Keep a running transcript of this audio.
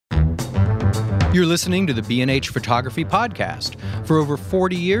You're listening to the B&H Photography Podcast. For over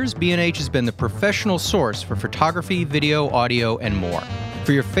 40 years, B&H has been the professional source for photography, video, audio, and more.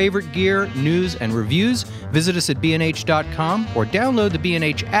 For your favorite gear, news, and reviews, visit us at bnh.com or download the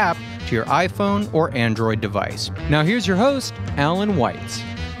B&H app to your iPhone or Android device. Now here's your host, Alan Weitz.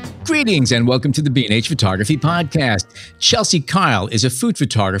 Greetings and welcome to the B&H Photography Podcast. Chelsea Kyle is a food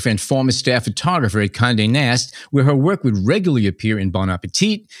photographer and former staff photographer at Condé Nast, where her work would regularly appear in Bon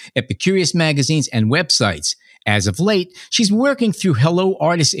Appetit, Epicurious magazines, and websites. As of late, she's working through Hello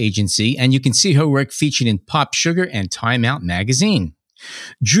Artist Agency, and you can see her work featured in Pop Sugar and Time Out magazine.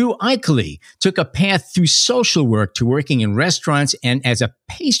 Drew Eichle took a path through social work to working in restaurants and as a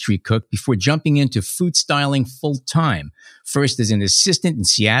pastry cook before jumping into food styling full-time, first as an assistant in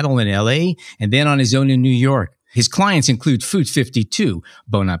Seattle and LA, and then on his own in New York. His clients include Food 52,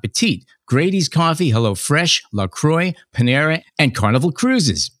 Bon Appetit, Grady's Coffee, HelloFresh, LaCroix, Panera, and Carnival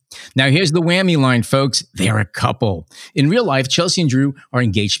Cruises. Now, here's the whammy line, folks. They're a couple. In real life, Chelsea and Drew are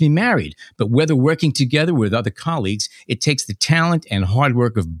engaged to be married, but whether working together with other colleagues, it takes the talent and hard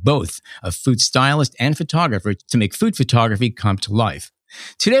work of both a food stylist and photographer to make food photography come to life.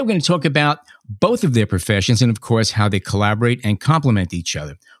 Today, we're going to talk about both of their professions and, of course, how they collaborate and complement each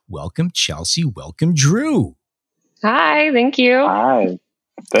other. Welcome, Chelsea. Welcome, Drew. Hi, thank you. Hi.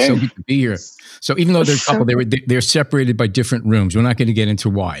 Thanks. So good to be here. So even though they're a couple, they're separated by different rooms. We're not going to get into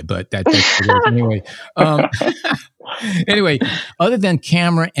why, but that's what it is anyway. Anyway, other than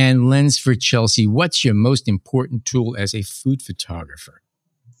camera and lens for Chelsea, what's your most important tool as a food photographer?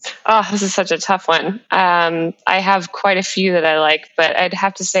 Oh, this is such a tough one. I have quite a few that I like, but I'd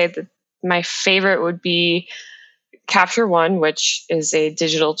have to say that my favorite would be Capture One, which is a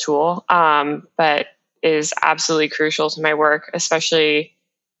digital tool, but is absolutely crucial to my work, especially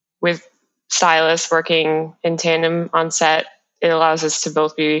with stylists working in tandem on set. It allows us to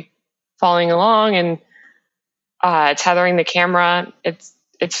both be following along and tethering the camera.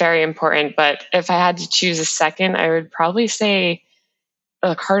 It's very important. But if I had to choose a second, I would probably say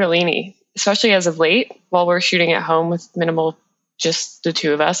Cardellini, especially as of late while we're shooting at home with just the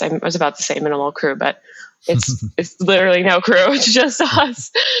two of us. I was about to say minimal crew, but it's literally no crew. It's just us.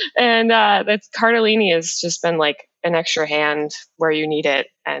 And that's Cardellini has just been like an extra hand where you need it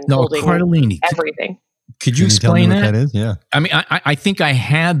and holding Cardellini. everything. Could you explain tell me that? What that is? Yeah. I mean, I think I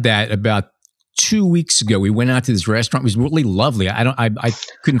had that about 2 weeks ago. We went out to this restaurant. It was really lovely. I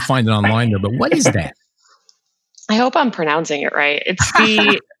couldn't find it online though, but what is that? I hope I'm pronouncing it right. It's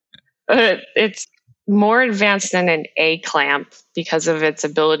it's more advanced than an A clamp because of its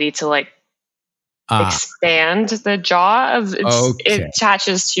ability to like expand the jaw of it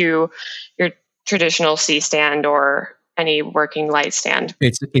attaches to your traditional C stand or any working light stand.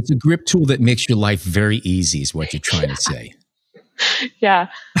 It's a grip tool that makes your life very easy is what you're trying to say. Yeah.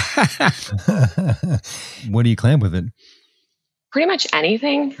 What do you clamp with it? Pretty much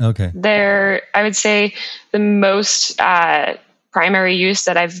anything. Okay. I would say the most primary use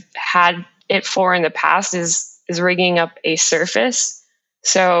that I've had it for in the past is rigging up a surface.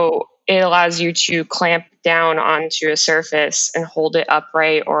 So it allows you to clamp down onto a surface and hold it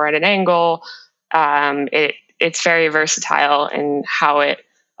upright or at an angle. It's very versatile in how it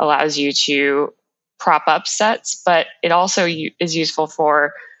allows you to prop up sets, but it also is useful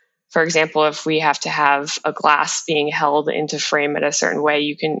for example, if we have to have a glass being held into frame in a certain way,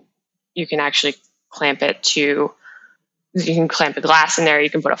 you can actually clamp it to. You can clamp a glass in there. You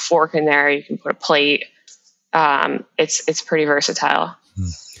can put a fork in there. You can put a plate. It's pretty versatile.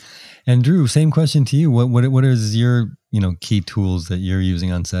 And Drew, same question to you. What is your key tools that you're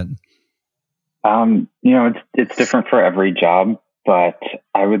using on set? It's different for every job, but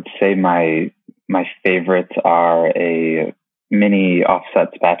I would say my favorites are a mini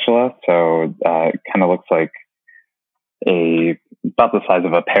offset spatula. So it kind of looks like about the size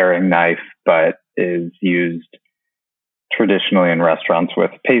of a paring knife, but is used traditionally in restaurants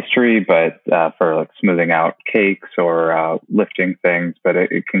with pastry, but for like smoothing out cakes or lifting things. But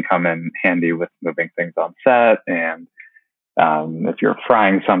it can come in handy with moving things on set. And if you're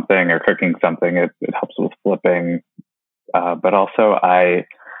frying something or cooking something, it helps with flipping. But also I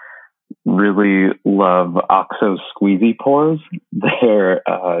really love OXO squeezy pores. They're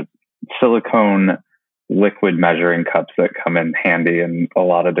silicone liquid measuring cups that come in handy in a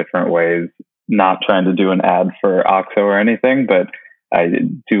lot of different ways. Not trying to do an ad for OXO or anything, but I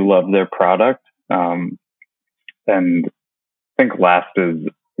do love their product. And I think last is,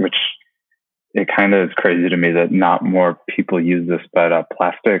 which it kind of is crazy to me that not more people use this, but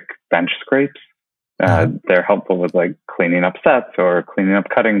plastic bench scrapes. They're helpful with like cleaning up sets or cleaning up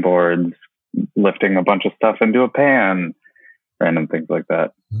cutting boards, lifting a bunch of stuff into a pan. random things like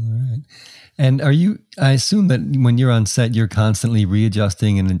that. All right. And I assume that when you're on set, you're constantly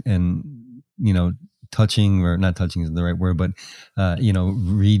readjusting and touching, or not touching is the right word, but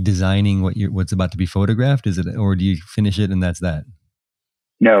redesigning what's about to be photographed. Is it, or do you finish it and that's that?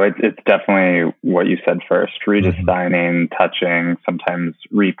 No, it's definitely what you said first. Redesigning, touching, sometimes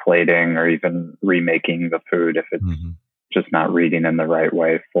replating, or even remaking the food if it's just not reading in the right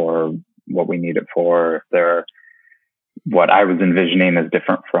way for what we need it for. What I was envisioning is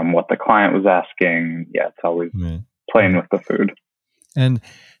different from what the client was asking. Yeah, it's always playing with the food. And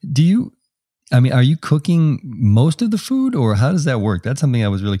are you cooking most of the food, or how does that work? That's something I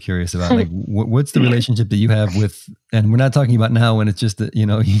was really curious about. Like, what's the relationship that you have with, and we're not talking about now when it's just that, you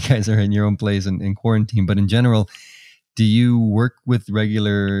guys are in your own place and in quarantine, but in general, do you work with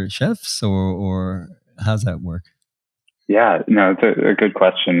regular chefs or how's that work? Yeah, no, it's a good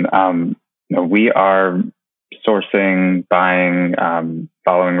question. We are sourcing, buying,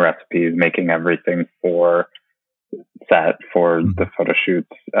 following recipes, making everything for set for the photo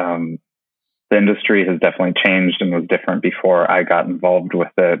shoots. The industry has definitely changed and was different before I got involved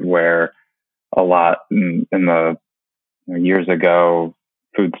with it, where a lot in the years ago,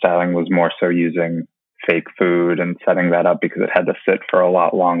 food styling was more so using fake food and setting that up because it had to sit for a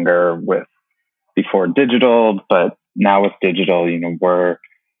lot longer before digital. But now with digital, we're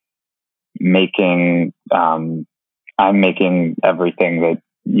making, I'm making everything that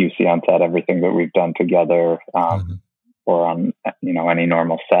you see on set, everything that we've done together, or on, any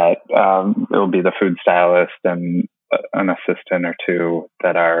normal set. It'll be the food stylist and an assistant or two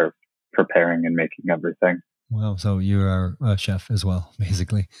that are preparing and making everything. Wow. So you are a chef as well,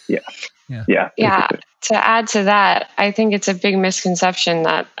 basically. Yeah. To add to that, I think it's a big misconception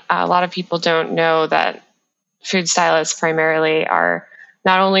that a lot of people don't know that food stylists primarily are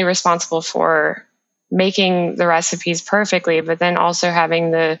not only responsible for making the recipes perfectly, but then also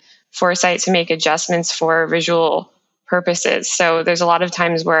having the foresight to make adjustments for visual purposes. So there's a lot of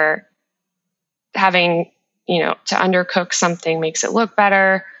times where having, to undercook something makes it look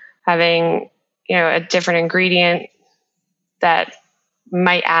better. Having, a different ingredient that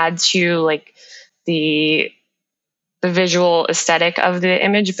might add to like the visual aesthetic of the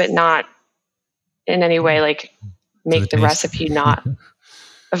image, but not in any way like make the recipe not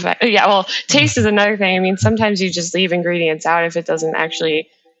effect. Yeah, well, taste is another thing. I mean, sometimes you just leave ingredients out if it doesn't actually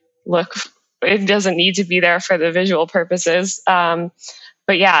it doesn't need to be there for the visual purposes. But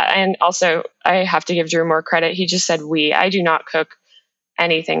yeah, and also I have to give Drew more credit. He just said I do not cook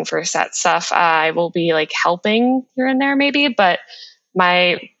anything for set stuff. I will be like helping here and there maybe, but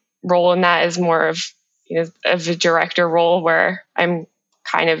my role in that is more of a director role where I'm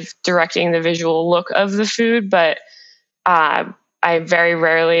kind of directing the visual look of the food, but I very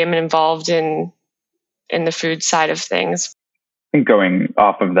rarely am involved in the food side of things. I think going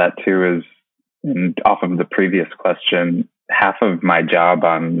off of that too is, and off of the previous question, half of my job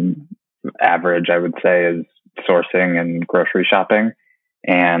on average, I would say, is sourcing and grocery shopping.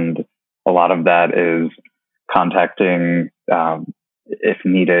 And a lot of that is contacting, if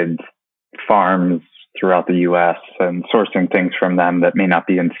needed, farms throughout the U.S. and sourcing things from them that may not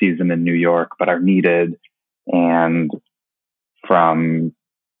be in season in New York, but are needed. And from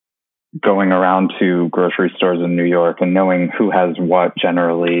going around to grocery stores in New York and knowing who has what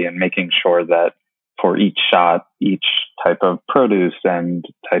generally, and making sure that for each shot, each type of produce and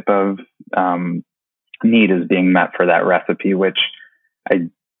type of need is being met for that recipe, which I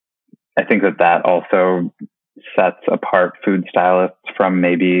think that also sets apart food stylists from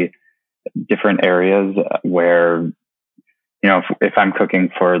maybe different areas where, if I'm cooking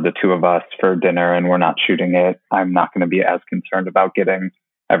for the two of us for dinner and we're not shooting it, I'm not going to be as concerned about getting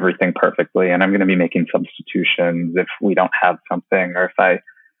everything perfectly. And I'm going to be making substitutions if we don't have something, or if I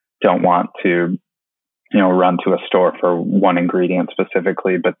don't want to, run to a store for one ingredient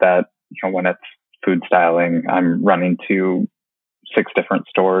specifically, but that, when it's food styling, I'm running to 6 different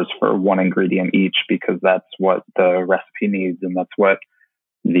stores for one ingredient each, because that's what the recipe needs. And that's what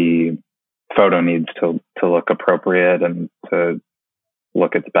the photo needs to look appropriate and to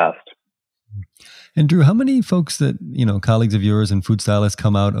look its best. And Drew, how many folks that, colleagues of yours and food stylists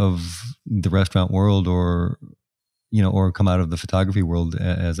come out of the restaurant world or come out of the photography world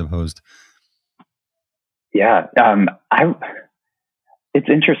as opposed? Yeah. It's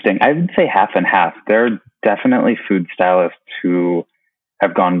interesting. I would say half and half. There are definitely food stylists who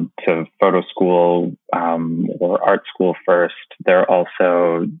have gone to photo school, or art school first. There are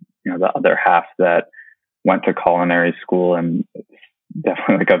also, the other half that went to culinary school, and it's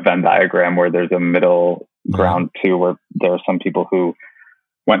definitely like a Venn diagram where there's a middle ground too, where there are some people who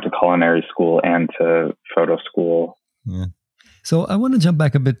went to culinary school and to photo school. Yeah. So I want to jump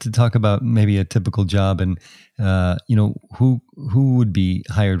back a bit to talk about maybe a typical job, and who would be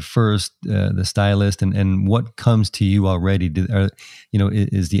hired first, the stylist, and what comes to you already.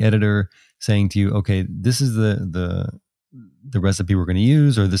 Is the editor saying to you, okay, this is the recipe we're going to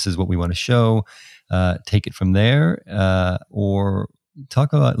use, or this is what we want to show? Take it from there, or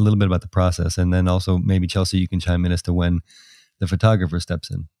talk a little bit about the process, and then also maybe Chelsea, you can chime in as to when the photographer steps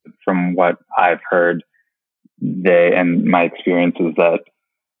in. From what I've heard, and my experience is that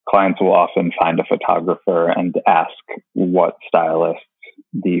clients will often find a photographer and ask what stylist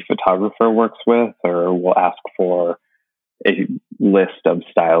the photographer works with, or will ask for a list of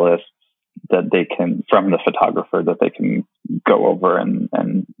stylists that they can, from the photographer, that they can go over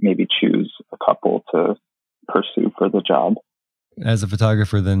and maybe choose a couple to pursue for the job. As a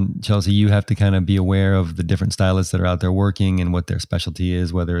photographer, then, Chelsea, you have to kind of be aware of the different stylists that are out there working and what their specialty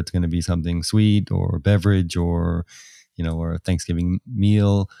is, whether it's going to be something sweet or beverage or a Thanksgiving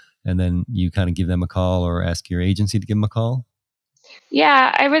meal. And then you kind of give them a call or ask your agency to give them a call.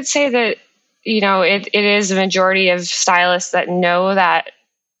 Yeah, I would say that, it is a majority of stylists that know that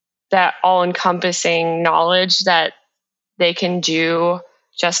all-encompassing knowledge that they can do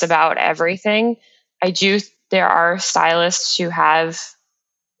just about everything. There are stylists who have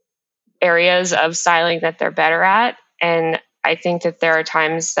areas of styling that they're better at. And I think that there are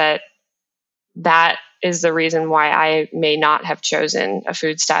times that is the reason why I may not have chosen a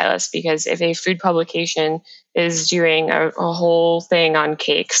food stylist, because if a food publication is doing a whole thing on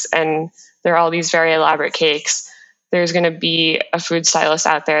cakes and there are all these very elaborate cakes, there's going to be a food stylist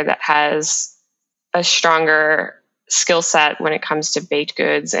out there that has a stronger skill set when it comes to baked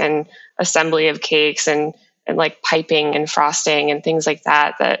goods and assembly of cakes and like piping and frosting and things like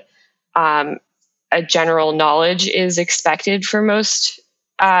that a general knowledge is expected for most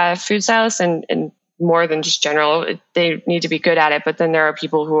food stylists, and more than just general, they need to be good at it. But then there are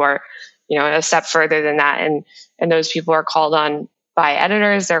people who are, a step further than that. And those people are called on by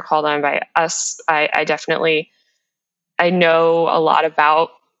editors. They're called on by us. I know a lot about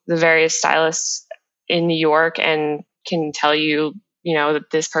the various stylists in New York and can tell you, that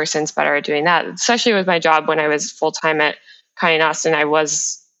this person's better at doing that. Especially with my job when I was full-time at Condé Nast, and I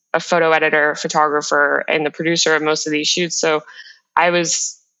was a photo editor, photographer, and the producer of most of these shoots. So I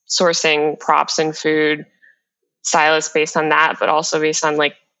was sourcing props and food stylists based on that, but also based on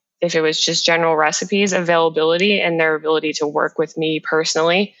if it was just general recipes, availability, and their ability to work with me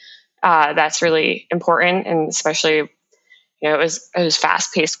personally. That's really important. And especially, it was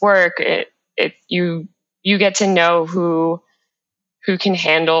fast-paced work. You get to know who can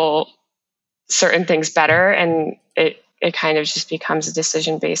handle certain things better, and it kind of just becomes a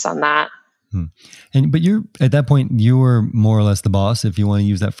decision based on that. But you're at that point, you're more or less the boss, if you want to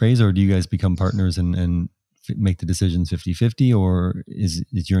use that phrase, or do you guys become partners and make the decisions 50-50, or is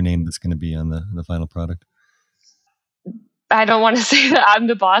your name that's going to be on the final product? I don't want to say that I'm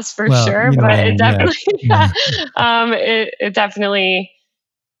the boss for sure, but it definitely, it definitely,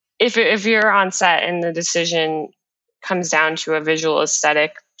 if you're on set and the decision comes down to a visual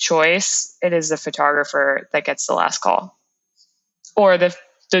aesthetic choice, it is the photographer that gets the last call, or the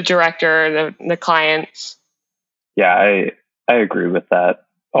director, the client. Yeah, I agree with that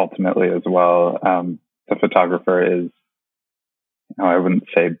ultimately as well. The photographer is, I wouldn't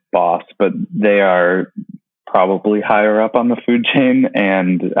say boss, but they are probably higher up on the food chain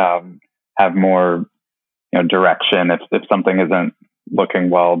and have more, direction. If something isn't looking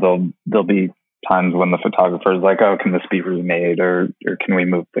well, there'll be times when the photographer is like, "Oh, can this be remade, or can we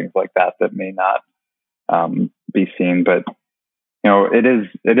move things like that may not be seen?" But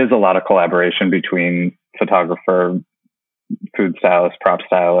it is a lot of collaboration between photographer, food stylist, prop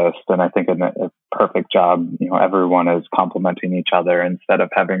stylist, and I think in a perfect job, everyone is complementing each other instead of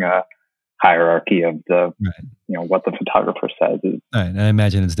having a hierarchy of the what the photographer says is. Right. And I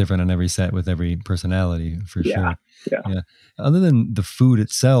imagine it's different on every set with every personality for sure. Yeah. Other than the food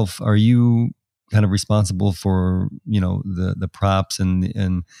itself, are you kind of responsible for the props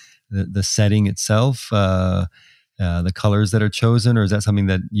and the setting itself, the colors that are chosen, or is that something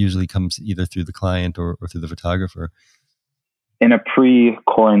that usually comes either through the client or through the photographer? In a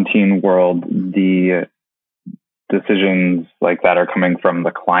pre-quarantine world, the decisions like that are coming from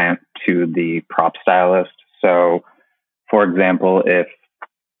the client to the prop stylist. So, for example, if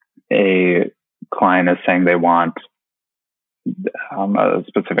a client is saying they want a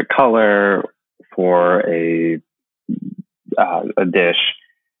specific color for a dish,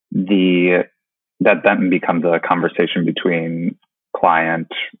 that then becomes a conversation between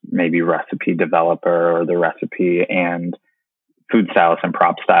client, maybe recipe developer, or the recipe, and food stylist and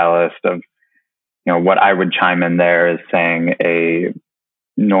prop stylist of, what I would chime in there is saying a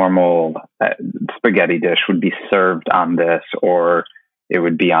normal spaghetti dish would be served on this, or it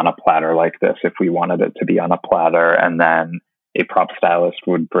would be on a platter like this if we wanted it to be on a platter. And then a prop stylist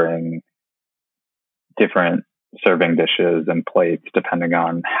would bring different serving dishes and plates depending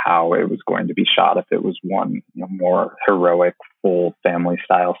on how it was going to be shot. If it was one more heroic, full family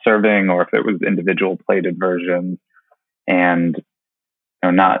style serving, or if it was individual plated versions. And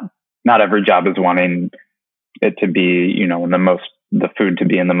not every job is wanting it to be, the food to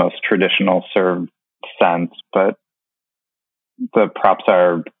be in the most traditional served sense, but the props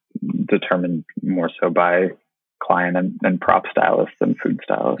are determined more so by client and prop stylists and food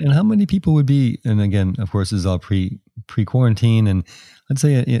stylists. And how many people would be, and again, of course, this is all pre-quarantine, and let's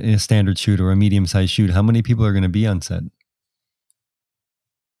say a standard shoot or a medium-sized shoot, how many people are going to be on set?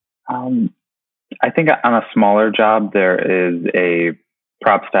 I think on a smaller job, there is a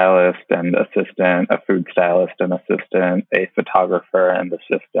prop stylist and assistant, a food stylist and assistant, a photographer and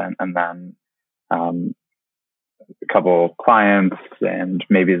assistant, and then a couple clients and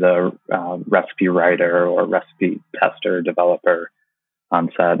maybe the recipe writer or recipe tester developer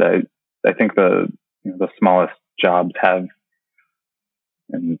on set. I think the smallest jobs have,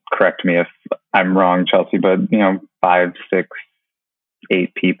 and correct me if I'm wrong, Chelsea, but 5, 6,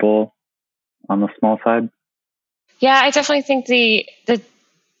 8 people on the small side. Yeah, I definitely think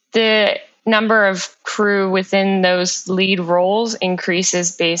the number of crew within those lead roles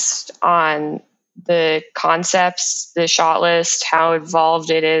increases based on the concepts, the shot list, how involved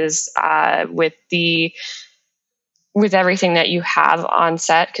it is with everything that you have on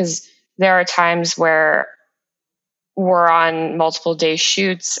set. Because there are times where we're on multiple day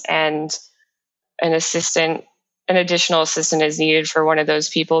shoots and an additional assistant is needed for one of those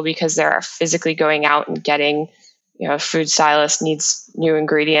people because they're physically going out and getting, a food stylist needs new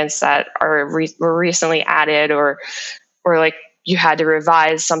ingredients that were recently added, or like you had to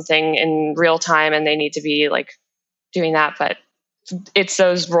revise something in real time and they need to be like doing that. But it's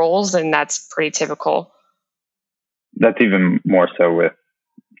those roles, and that's pretty typical. That's even more so with,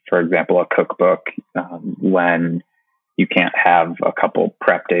 for example, a cookbook, when you can't have a couple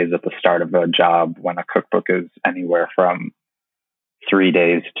prep days at the start of a job, when a cookbook is anywhere from 3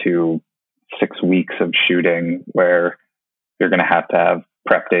 days to 6 weeks of shooting, where you're going to have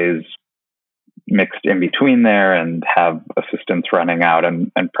prep days mixed in between there and have assistants running out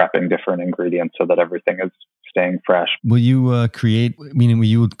and prepping different ingredients so that everything is staying fresh. Will you will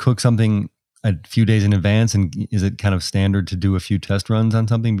you cook something a few days in advance, and is it kind of standard to do a few test runs on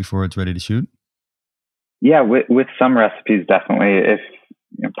something before it's ready to shoot? Yeah, with some recipes, definitely. If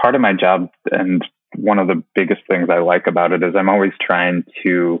part of my job, and one of the biggest things I like about it, is I'm always trying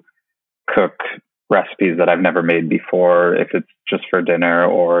to cook recipes that I've never made before, if it's just for dinner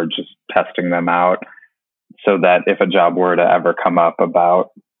or just testing them out, so that if a job were to ever come up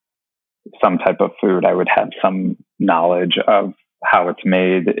about some type of food, I would have some knowledge of how it's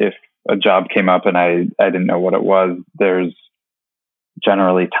made. If a job came up and I didn't know what it was, there's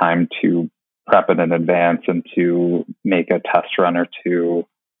generally time to prep it in advance and to make a test run or two.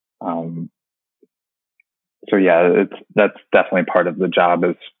 So yeah, that's definitely part of the job,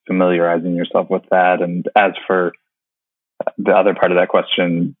 is familiarizing yourself with that. And as for the other part of that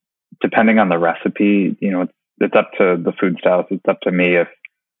question, depending on the recipe, it's up to the food stylist. It's up to me if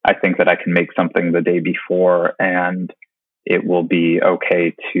I think that I can make something the day before and it will be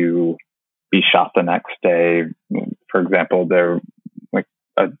okay to be shot the next day. For example, they're like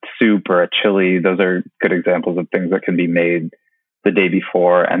a soup or a chili. Those are good examples of things that can be made the day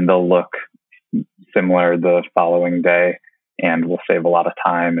before and they'll look similar the following day, and will save a lot of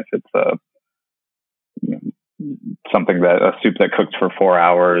time. If it's a soup that cooks for 4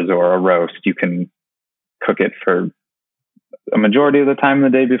 hours, or a roast, you can cook it for a majority of the time the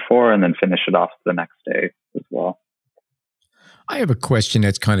day before and then finish it off the next day as well. I have a question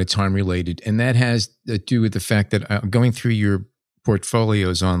that's kind of time related, and that has to do with the fact that going through your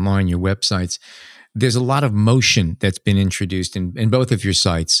portfolios online, your websites, there's a lot of motion that's been introduced in both of your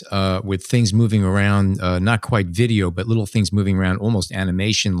sites, with things moving around, not quite video, but little things moving around, almost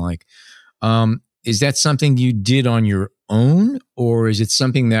animation-like. Is that something you did on your own, or is it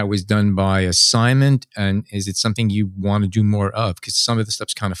something that was done by assignment? And is it something you want to do more of? Because some of the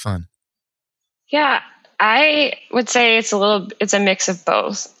stuff's kind of fun. Yeah, I would say it's a mix of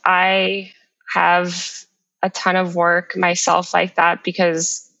both. I have a ton of work myself like that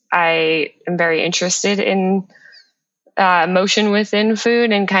because I am very interested in motion within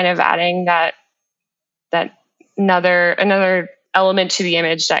food and kind of adding that another element to the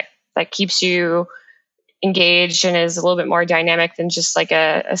image that keeps you engaged and is a little bit more dynamic than just like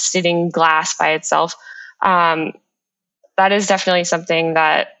a sitting glass by itself. That is definitely something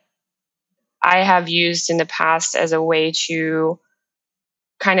that I have used in the past as a way to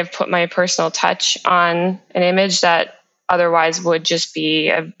kind of put my personal touch on an image that otherwise would just be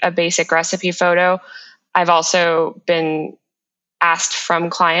a basic recipe photo. I've also been asked from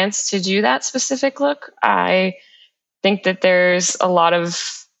clients to do that specific look. I think that there's a lot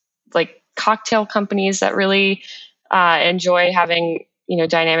of like cocktail companies that really enjoy having,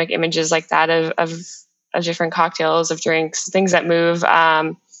 dynamic images like that of different cocktails, of drinks, things that move.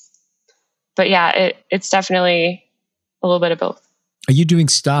 But yeah, it's definitely a little bit of both. Are you doing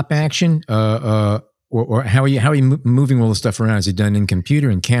stop action, or how are you moving all the stuff around? Is it done in computer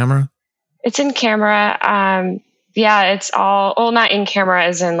and camera? It's in camera. Yeah, it's all not in camera,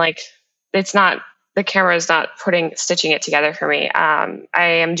 as in like it's not, the camera is not stitching it together for me. I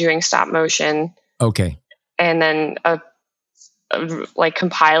am doing stop motion. Okay. And then like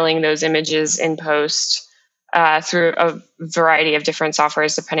compiling those images in post through a variety of different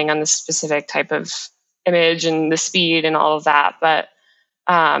softwares, depending on the specific type of image and the speed and all of that. But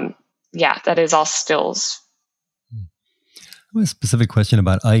yeah, that is all stills. I have a specific question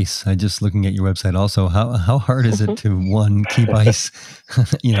about ice. I just looking at your website also. How hard is it to keep ice,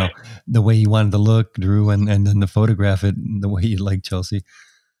 the way you wanted to look, Drew, and then to photograph it the way you like, Chelsea?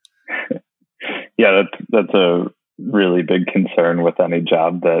 Yeah, that's a really big concern with any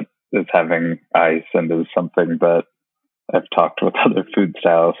job that is having ice, and is something that I've talked with other food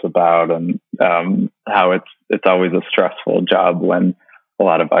stylists about, and how it's always a stressful job when a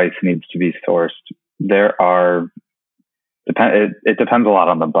lot of ice needs to be sourced. It depends a lot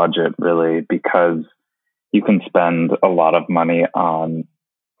on the budget, really, because you can spend a lot of money on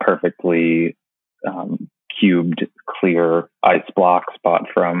perfectly cubed, clear ice blocks bought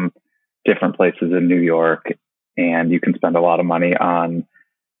from different places in New York, and you can spend a lot of money on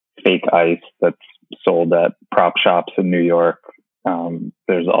fake ice that's sold at prop shops in New York.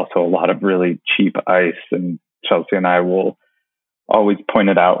 There's also a lot of really cheap ice, and Chelsea and I will always point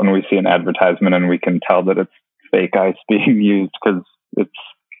it out when we see an advertisement, and we can tell that it's fake ice being used because it's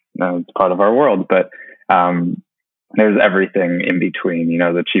part of our world. But there's everything in between.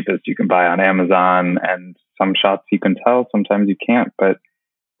 The cheapest you can buy on Amazon, and some shops you can tell, sometimes you can't. But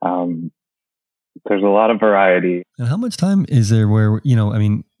there's a lot of variety. And how much time is there where,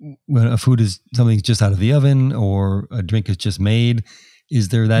 when a food is something just out of the oven or a drink is just made, is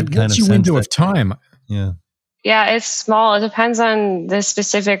there that kind of What's your sense window of time? Yeah. Yeah, it's small. It depends on the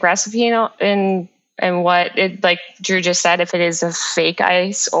specific recipe and what it, like Drew just said, if it is a fake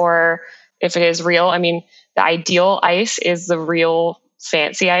ice or if it is real. I mean, the ideal ice is the real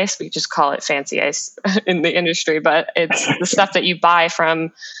fancy ice. We just call it fancy ice in the industry, but it's the stuff that you buy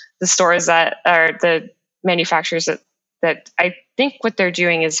from the stores that are the manufacturers that I think what they're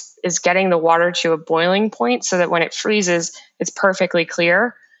doing is getting the water to a boiling point so that when it freezes, it's perfectly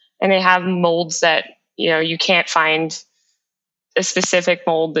clear. And they have molds that, you can't find a specific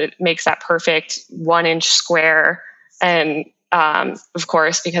mold that makes that perfect 1 inch square. And of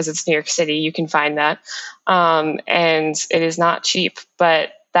course, because it's New York City, you can find that. And it is not cheap, but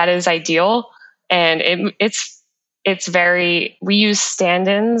that is ideal. And we use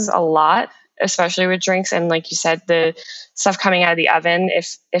stand-ins a lot, especially with drinks. And like you said, the stuff coming out of the oven,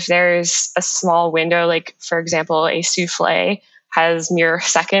 if there's a small window, like for example, a souffle has mere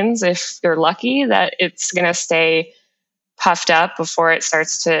seconds, if you're lucky, that it's going to stay puffed up before it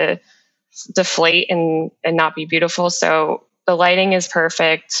starts to deflate and not be beautiful. So the lighting is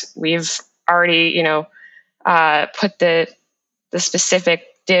perfect. We've already, put the specific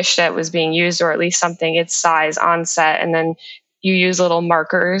dish that was being used, or at least something its size, on set. And then you use little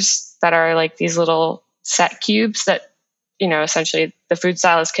markers that are like these little set cubes that, essentially the food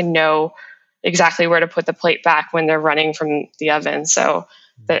stylist can know exactly where to put the plate back when they're running from the oven. So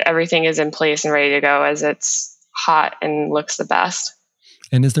that everything is in place and ready to go as it's hot and looks the best.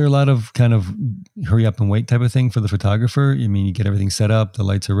 And is there a lot of kind of hurry up and wait type of thing for the photographer? I mean, you get everything set up, the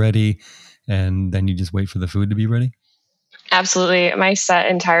lights are ready, and then you just wait for the food to be ready? Absolutely. My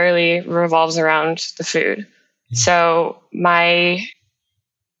set entirely revolves around the food. Yeah. So I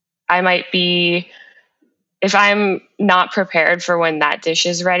might be, if I'm not prepared for when that dish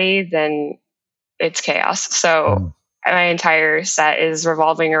is ready, then it's chaos. So my entire set is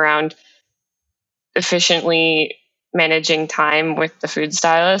revolving around efficiently managing time with the food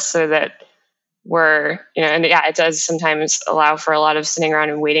stylist so that we're, and yeah, it does sometimes allow for a lot of sitting around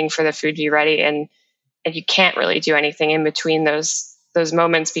and waiting for the food to be ready. And you can't really do anything in between those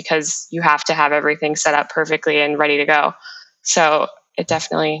moments because you have to have everything set up perfectly and ready to go. So it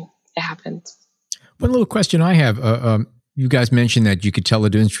happens. One little question I have. You guys mentioned that you could tell the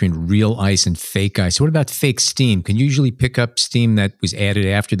difference between real ice and fake ice. What about fake steam? Can you usually pick up steam that was added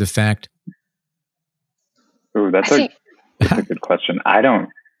after the fact? Ooh, that's a good question. I don't,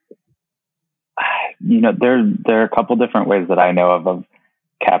 there are a couple different ways that I know of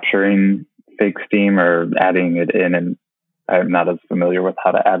capturing fake steam or adding it in, and I'm not as familiar with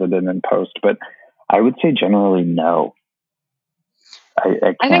how to add it in post, but I would say generally no.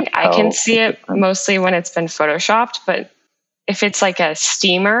 I think I can see it mostly when it's been photoshopped, but if it's like a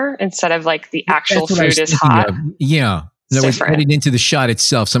steamer instead of like the actual food is hot. Yeah. No, it's headed into the shot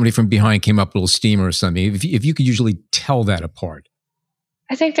itself. Somebody from behind came up with a little steamer or something. If you could usually tell that apart.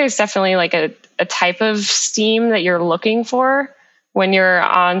 I think there's definitely like a type of steam that you're looking for when you're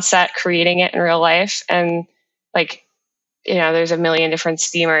on set creating it in real life. And like, there's a million different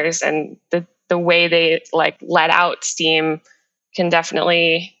steamers, and the way they like let out steam can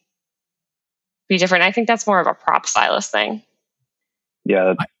definitely be different. I think that's more of a prop stylist thing.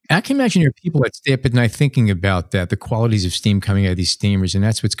 Yeah. I can imagine there are people that stay up at night thinking about that, the qualities of steam coming out of these steamers, and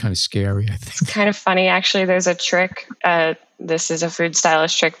that's what's kind of scary, I think. It's kind of funny, actually. There's a trick. This is a food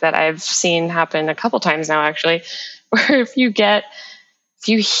stylist trick that I've seen happen a couple times now, actually, where if you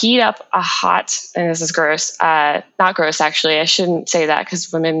heat up a hot, and this is gross, not gross, actually. I shouldn't say that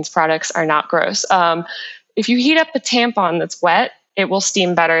because women's products are not gross. If you heat up a tampon that's wet, it will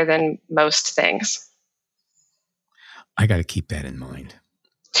steam better than most things. I got to keep that in mind.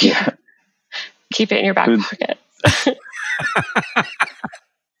 Yeah. Keep it in your back pocket.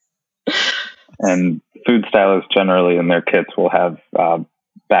 And food stylists generally in their kits will have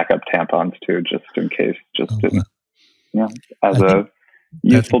backup tampons too, just in case, as a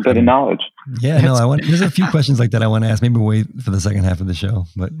useful bit of knowledge. Yeah, there's a few questions like that I want to ask. Maybe wait for the second half of the show,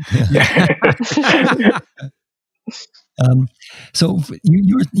 but yeah. So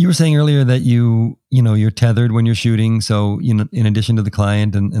you were saying earlier that you're tethered when you're shooting. So, in addition to the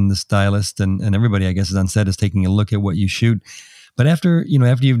client and the stylist and everybody, I guess, is on set is taking a look at what you shoot. But after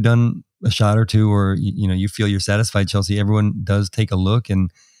you've done a shot or two, or, you feel you're satisfied, Chelsea, everyone does take a look.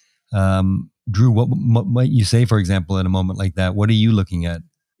 And, Drew, what might you say, for example, in a moment like that? What are you looking at?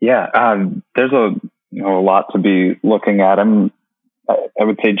 Yeah, there's a lot to be looking at. I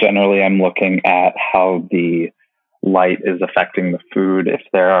would say generally I'm looking at how the light is affecting the food. If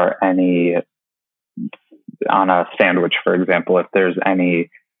there are any, on a sandwich, for example, if there's any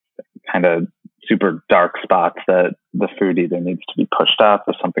kind of super dark spots that the food either needs to be pushed up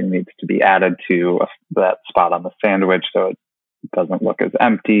or something needs to be added to that spot on the sandwich so it doesn't look as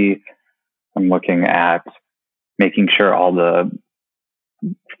empty. I'm looking at making sure all the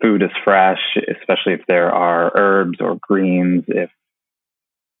food is fresh, especially if there are herbs or greens, if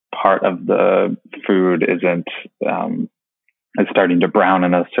part of the food is starting to brown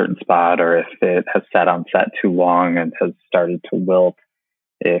in a certain spot, or if it has sat on set too long and has started to wilt,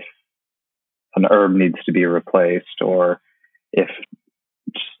 if an herb needs to be replaced, or if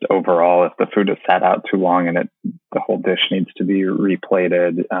just overall, if the food has sat out too long and the whole dish needs to be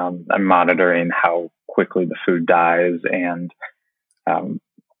replated. I'm monitoring how quickly the food dies and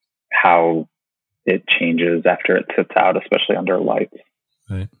how it changes after it sits out, especially under lights.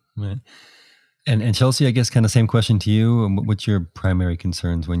 Right. And Chelsea, I guess kind of same question to you. What's your primary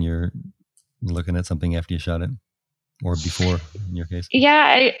concerns when you're looking at something after you shot it, or before in your case?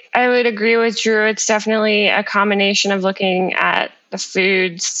 Yeah, I would agree with Drew. It's definitely a combination of looking at the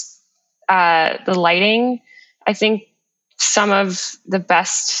foods, the lighting. I think some of the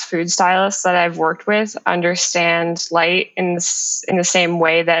best food stylists that I've worked with understand light in the same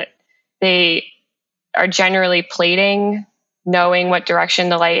way that they are generally plating, knowing what direction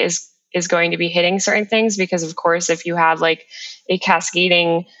the light is going to be hitting certain things. Because of course, if you have like a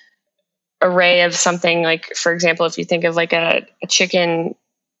cascading array of something, like, for example, if you think of like a chicken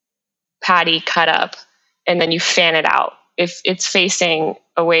patty cut up and then you fan it out, if it's facing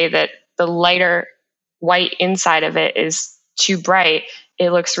a way that the lighter white inside of it is too bright,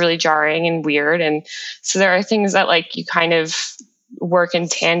 it looks really jarring and weird. And so there are things that like you kind of work in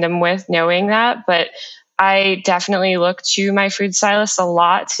tandem with knowing that. But I definitely look to my food stylist a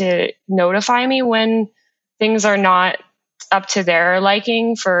lot to notify me when things are not up to their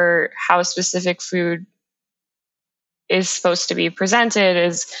liking for how specific food is supposed to be presented,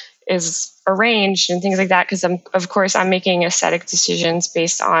 is arranged, and things like that. Because I'm making aesthetic decisions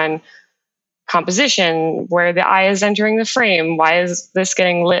based on composition, where the eye is entering the frame. Why is this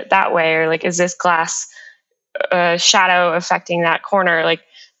getting lit that way? Or like, is this glass shadow affecting that corner? Like,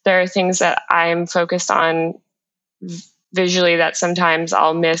 there are things that I'm focused on visually that sometimes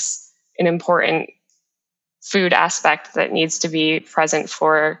I'll miss an important food aspect that needs to be present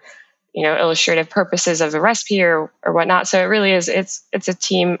for illustrative purposes of a recipe or whatnot. So it really is, it's a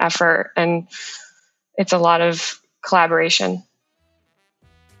team effort, and it's a lot of collaboration.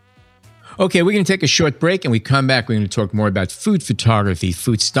 Okay, we're going to take a short break, and we come back. We're going to talk more about food photography,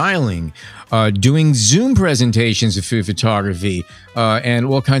 food styling, doing Zoom presentations of food photography, and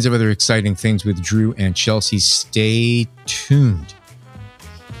all kinds of other exciting things with Drew and Chelsea. Stay tuned.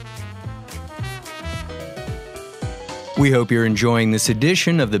 We hope you're enjoying this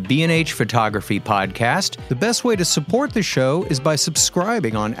edition of the B&H Photography Podcast. The best way to support the show is by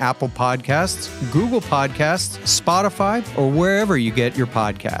subscribing on Apple Podcasts, Google Podcasts, Spotify, or wherever you get your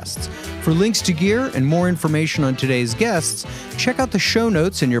podcasts. For links to gear and more information on today's guests, check out the show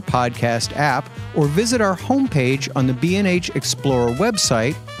notes in your podcast app or visit our homepage on the B&H Explorer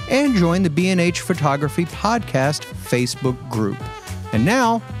website and join the B&H Photography Podcast Facebook group. And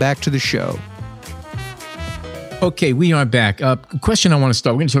now, back to the show. Okay, we are back. Question I want to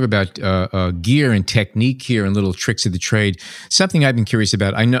start. We're going to talk about gear and technique here and little tricks of the trade. Something I've been curious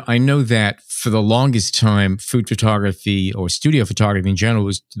about. I know that for the longest time, food photography or studio photography in general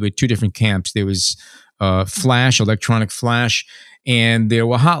was with two different camps. There was flash, electronic flash, and there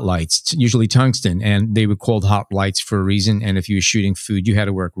were hot lights, usually tungsten, and they were called hot lights for a reason. And if you were shooting food, you had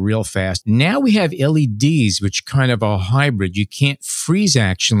to work real fast. Now we have LEDs, which kind of are hybrid. You can't freeze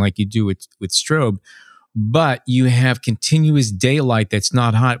action like you do with strobe, but you have continuous daylight that's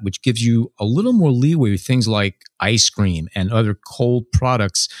not hot, which gives you a little more leeway with things like ice cream and other cold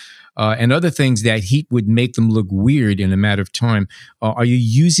products and other things that heat would make them look weird in a matter of time. Are you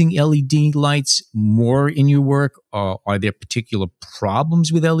using LED lights more in your work? Are there particular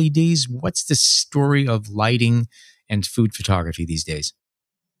problems with LEDs? What's the story of lighting and food photography these days?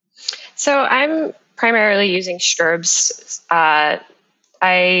 So I'm primarily using strobes.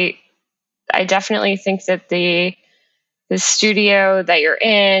 I definitely think that the studio that you're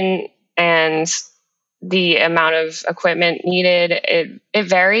in and the amount of equipment needed, it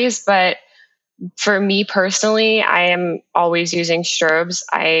varies. But for me personally, I am always using strobes.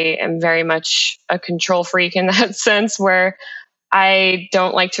 I am very much a control freak in that sense, where I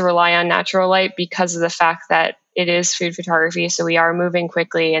don't like to rely on natural light because of the fact that it is food photography. So we are moving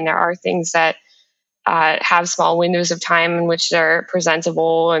quickly, and there are things that have small windows of time in which they're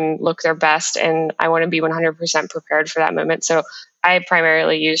presentable and look their best. And I want to be 100% prepared for that moment. So I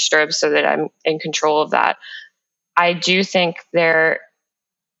primarily use strobes so that I'm in control of that. I do think there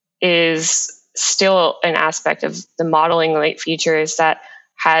is still an aspect of the modeling light features that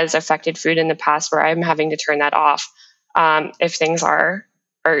has affected food in the past where I'm having to turn that off if things are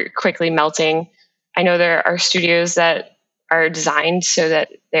quickly melting. I know there are studios that are designed so that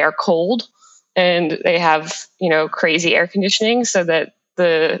they are cold, and they have, crazy air conditioning so that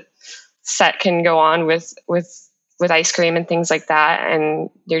the set can go on with ice cream and things like that. And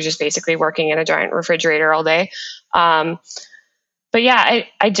you're just basically working in a giant refrigerator all day. But yeah,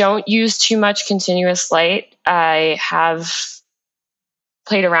 I don't use too much continuous light. I have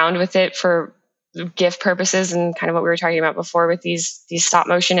played around with it for GIF purposes and kind of what we were talking about before with these stop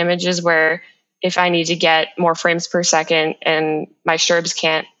motion images, where if I need to get more frames per second and my strobes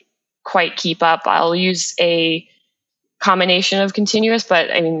can't quite keep up, I'll use a combination of continuous.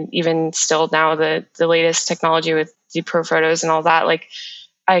 But I mean, even still now, the latest technology with the Pro Photos and all that, like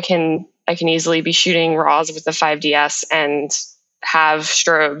I can easily be shooting RAWs with the 5DS and have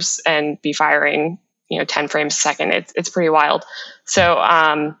strobes and be firing 10 frames a second. It's pretty wild. So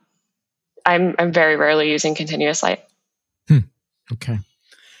I'm very rarely using continuous light. Okay.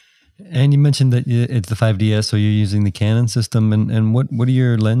 And you mentioned that it's the 5DS, so you're using the Canon system. And what are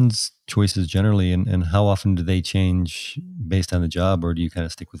your lens choices generally, and how often do they change based on the job, or do you kind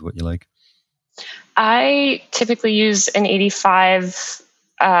of stick with what you like? I typically use an 85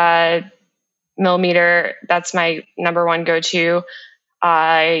 millimeter. That's my number one go-to.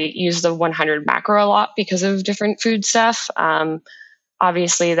 I use the 100 macro a lot because of different food stuff.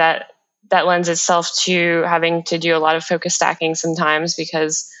 Obviously, that lends itself to having to do a lot of focus stacking sometimes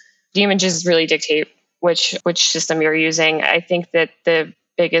because the images really dictate which system you're using. I think that the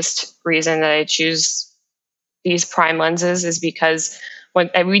biggest reason that I choose these prime lenses is because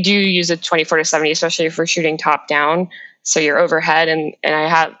we do use a 24-70, especially if we're shooting top down. So you're overhead, and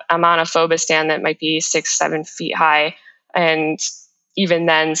I'm on a phobos stand that might be 6-7 feet high, and even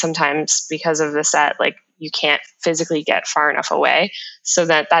then, sometimes because of the set, like you can't physically get far enough away. So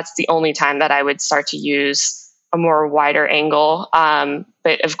that's the only time that I would start to use a more wider angle.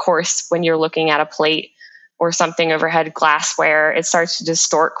 But of course, when you're looking at a plate or something overhead glassware, it starts to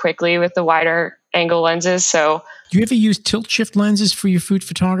distort quickly with the wider angle lenses. So do you ever use tilt shift lenses for your food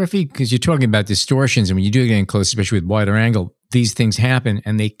photography? Because you're talking about distortions, and when you do get in close, especially with wider angle, these things happen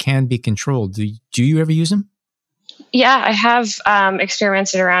and they can be controlled. Do you ever use them? Yeah, I have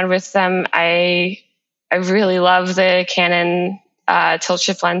experimented around with them. I really love the Canon tilt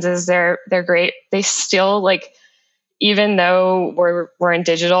shift lenses. They're great. They still, like, even though we're in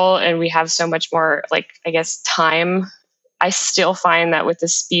digital and we have so much more, like, I guess, time, I still find that with the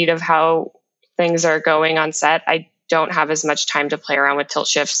speed of how things are going on set, I don't have as much time to play around with tilt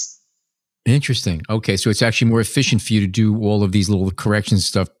shifts. Interesting. Okay, so it's actually more efficient for you to do all of these little corrections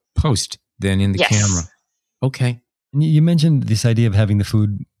stuff post than in the camera. Okay. You mentioned this idea of having the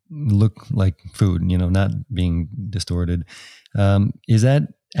food look like food, not being distorted. Is that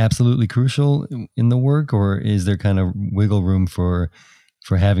absolutely crucial in the work, or is there kind of wiggle room for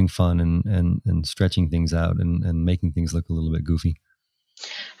having fun and stretching things out and making things look a little bit goofy?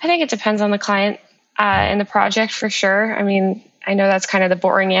 I think it depends on the client and the project, for sure. I mean, I know that's kind of the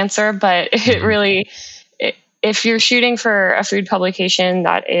boring answer, but it really, if you're shooting for a food publication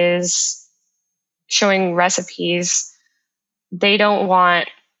that is showing recipes, they don't want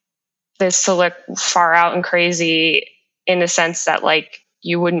this to look far out and crazy in the sense that, like,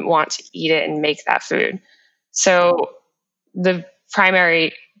 you wouldn't want to eat it and make that food. So the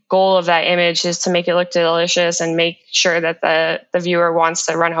primary goal of that image is to make it look delicious and make sure that the viewer wants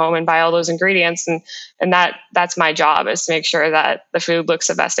to run home and buy all those ingredients. And that's my job, is to make sure that the food looks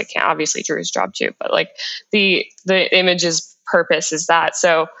the best it can. Obviously Drew's job too, but like the image's purpose is that.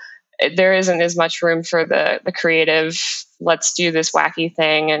 So there isn't as much room for the creative, let's do this wacky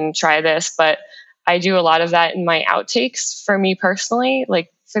thing and try this. But I do a lot of that in my outtakes for me personally.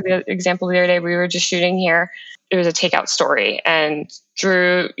 Like, for the example, the other day we were just shooting here, it was a takeout story, and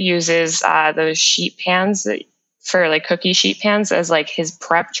Drew uses those sheet pans for like cookie sheet pans as like his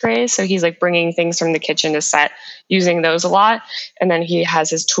prep trays. So he's like bringing things from the kitchen to set, using those a lot. And then he has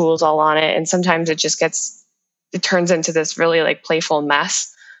his tools all on it. And sometimes it turns into this really like playful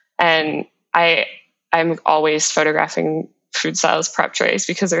mess. And I'm always photographing food styles prep trays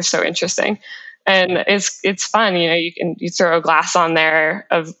because they're so interesting. And it's fun, you throw a glass on there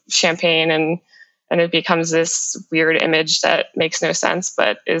of champagne and it becomes this weird image that makes no sense,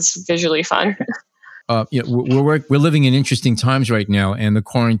 but is visually fun. We're living in interesting times right now, and the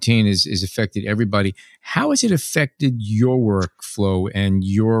quarantine has affected everybody. How has it affected your workflow and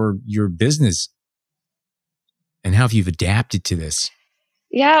your business? And how have you adapted to this?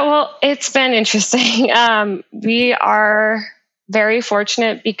 Yeah, well, it's been interesting. We are very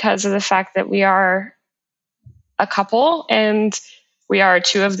fortunate because of the fact that we are a couple and we are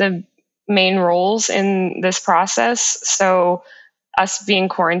two of the main roles in this process. So us being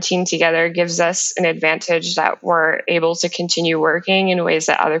quarantined together gives us an advantage that we're able to continue working in ways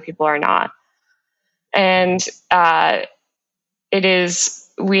that other people are not. And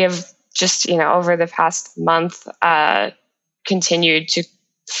we have just, over the past month, continued to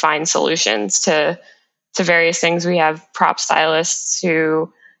find solutions to various things. We have prop stylists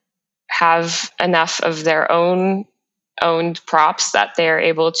who have enough of their owned props that they're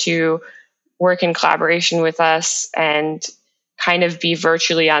able to work in collaboration with us and kind of be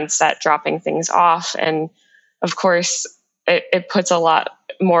virtually on set, dropping things off. And of course, it puts a lot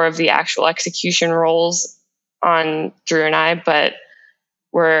more of the actual execution roles on Drew and I, but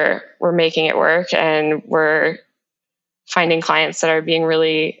we're making it work, and we're finding clients that are being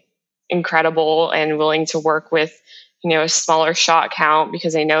really incredible and willing to work with, a smaller shot count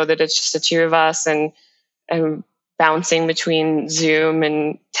because they know that it's just the two of us, and bouncing between Zoom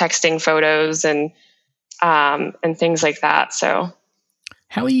and texting photos and things like that. So,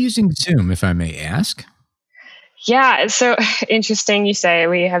 how are you using Zoom, if I may ask? Yeah, it's so interesting you say.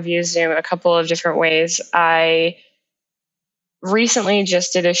 We have used Zoom a couple of different ways. I recently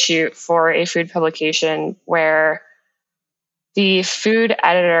just did a shoot for a food publication where the food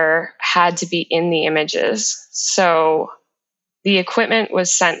editor had to be in the images. So the equipment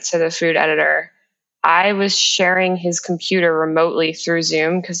was sent to the food editor. I was sharing his computer remotely through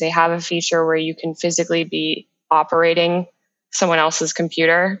Zoom because they have a feature where you can physically be operating someone else's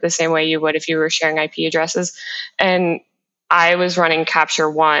computer the same way you would if you were sharing IP addresses. And I was running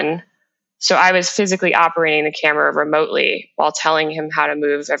Capture One. So I was physically operating the camera remotely while telling him how to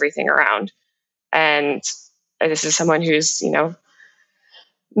move everything around. And this is someone who's,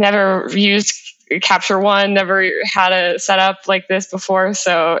 never used Capture One, never had a setup like this before.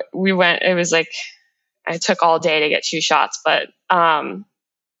 So it was like, I took all day to get 2 shots, but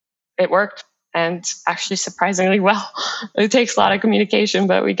it worked, and actually surprisingly well. It takes a lot of communication,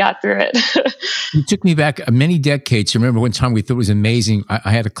 but we got through it. You took me back many decades. I remember one time we thought it was amazing.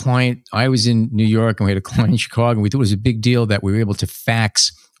 I had a client, I was in New York, and we had a client in Chicago, and we thought it was a big deal that we were able to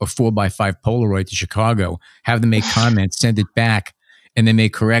fax a 4x5 Polaroid to Chicago, have them make comments, send it back, and then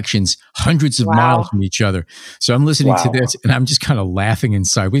make corrections hundreds of miles from each other. So I'm listening to this and I'm just kind of laughing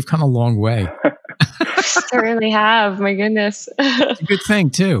inside. We've come a long way. Certainly have. My goodness. It's a good thing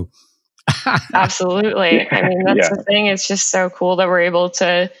too. Absolutely. I mean, that's the thing. It's just so cool that we're able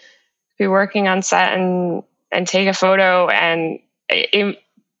to be working on set and take a photo, and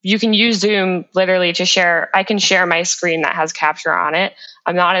you can use Zoom literally to share. I can share my screen that has capture on it.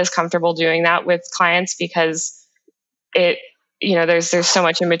 I'm not as comfortable doing that with clients because there's so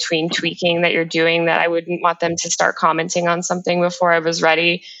much in between tweaking that you're doing that I wouldn't want them to start commenting on something before I was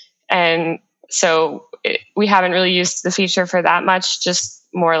ready. And so we haven't really used the feature for that much, just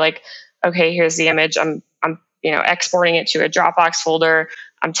more like, okay, here's the image. I'm exporting it to a Dropbox folder.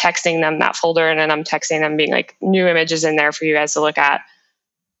 I'm texting them that folder, and then I'm texting them being like, new images in there for you guys to look at.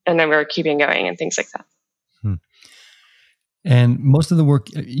 And then we're keeping going and things like that. And most of the work,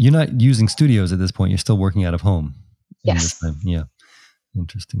 you're not using studios at this point. You're still working out of home. Yes. Yeah.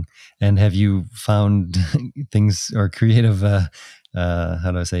 Interesting. And have you found things or creative,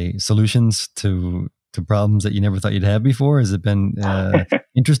 solutions to problems that you never thought you'd have before? Has it been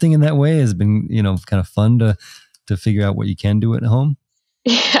interesting in that way? Has it been, kind of fun to figure out what you can do at home?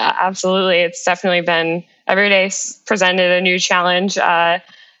 Yeah, absolutely. It's definitely been, every day presented a new challenge.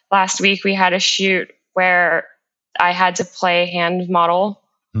 Last week we had a shoot where I had to play hand model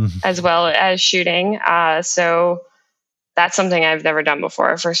as well as shooting. So that's something I've never done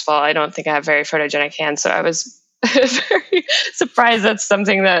before. First of all, I don't think I have very photogenic hands. So I was very surprised that's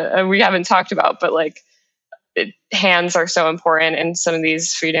something that we haven't talked about, but hands are so important in some of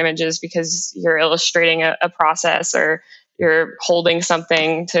these food images because you're illustrating a process or you're holding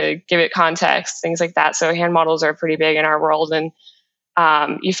something to give it context, things like that. So hand models are pretty big in our world. And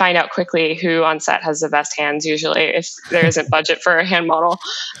you find out quickly who on set has the best hands, usually, if there isn't budget for a hand model.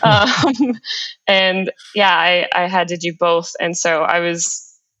 And yeah, I had to do both. And so I was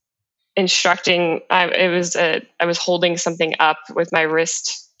instructing, I was holding something up with my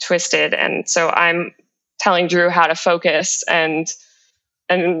wrist twisted. And so I'm telling Drew how to focus and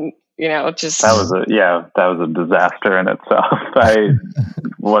just. That was a disaster in itself. I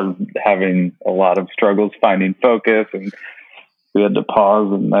was having a lot of struggles finding focus, and we had to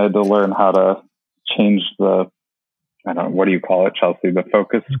pause, and I had to learn how to change what do you call it, Chelsea? The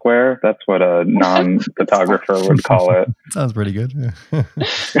focus square? That's what a non-photographer would call it. Sounds pretty good.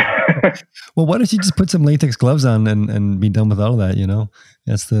 Well, why don't you just put some latex gloves on and be done with all of that,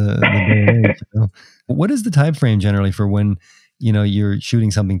 That's the day and age, What is the time frame generally for when, you're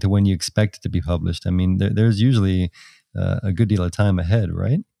shooting something to when you expect it to be published? I mean, there's usually a good deal of time ahead,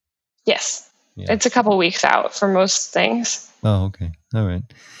 right? Yes. Yeah. It's a couple weeks out for most things. Oh, okay. All right.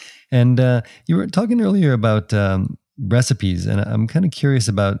 And you were talking earlier about recipes, and I'm kind of curious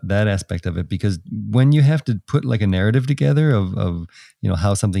about that aspect of it, because when you have to put like a narrative together of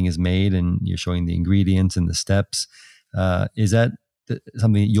how something is made and you're showing the ingredients and the steps, is that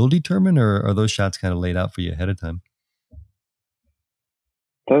something that you'll determine, or are those shots kind of laid out for you ahead of time?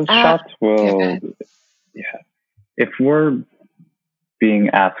 Those shots will, if we're being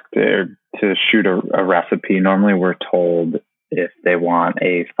asked to shoot a recipe, normally we're told if they want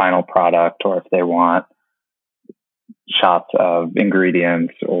a final product or if they want shots of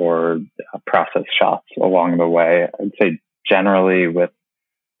ingredients or process shots along the way. I'd say generally with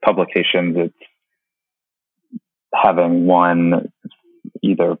publications, it's having one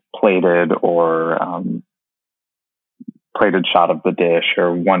either plated or plated shot of the dish,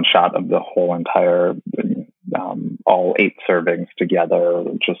 or one shot of the whole entire all 8 servings together,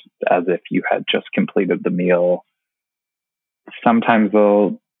 just as if you had just completed the meal. Sometimes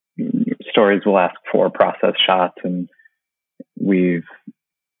stories will ask for process shots, and we've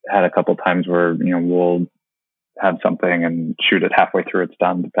had a couple times where we'll have something and shoot it halfway through it's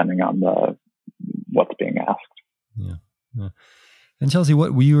done, depending on what's being asked. Yeah. And Chelsea,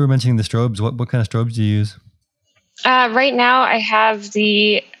 what you were mentioning the strobes? What kind of strobes do you use? Right now, I have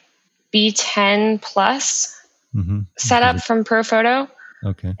the B10 Plus set up from ProPhoto.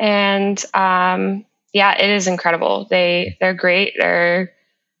 Okay. And it is incredible. They're great. They're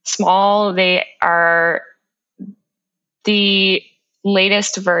small. They are the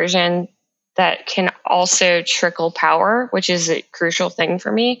latest version that can also trickle power, which is a crucial thing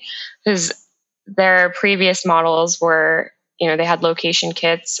for me, because their previous models were, they had location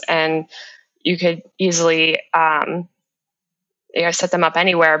kits and you could easily set them up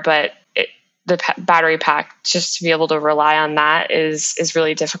anywhere, but the battery pack, just to be able to rely on that is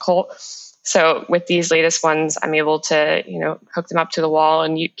really difficult. So with these latest ones, I'm able to, hook them up to the wall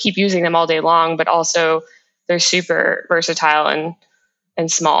and you keep using them all day long, but also they're super versatile and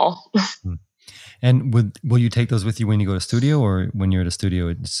small. And will you take those with you when you go to studio, or when you're at a studio,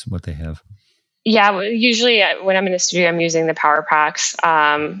 it's what they have? Yeah, usually when I'm in the studio, I'm using the power packs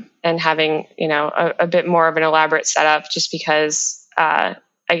and having, a bit more of an elaborate setup, just because I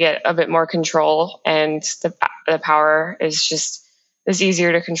get a bit more control, and the power is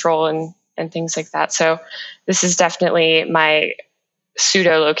easier to control and things like that. So this is definitely my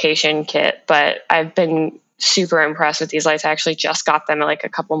pseudo location kit, but I've been super impressed with these lights. I actually just got them like a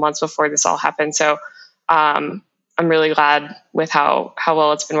couple months before this all happened. So I'm really glad with how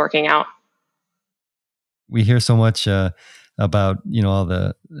well it's been working out. We hear so much about, all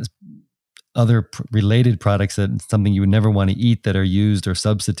the other related products, that something you would never want to eat, that are used or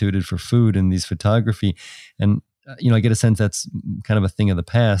substituted for food in these photography. And, I get a sense that's kind of a thing of the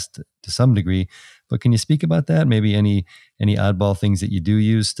past to some degree, but can you speak about that? Maybe any oddball things that you do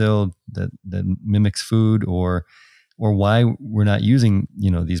use still that mimics food, or why we're not using,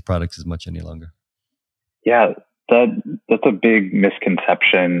 these products as much any longer? Yeah, that's a big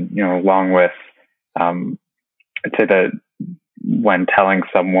misconception, along with, I'd say that when telling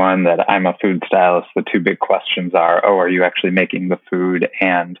someone that I'm a food stylist, the two big questions are, are you actually making the food?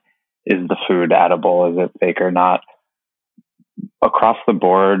 And is the food edible? Is it fake or not? Across the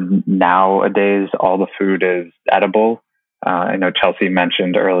board, nowadays, all the food is edible. I know Chelsea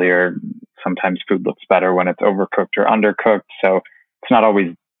mentioned earlier, sometimes food looks better when it's overcooked or undercooked. So it's not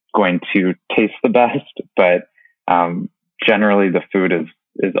always going to taste the best, but generally the food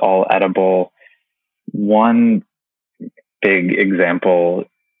is all edible. One big example,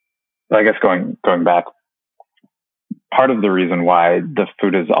 I guess going back, part of the reason why the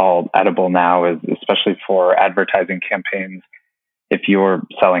food is all edible now is, especially for advertising campaigns, if you're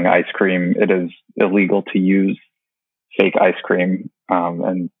selling ice cream, it is illegal to use fake ice cream.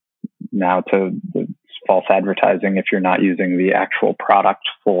 And now to false advertising if you're not using the actual product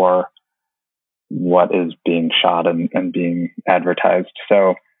for what is being shot and being advertised.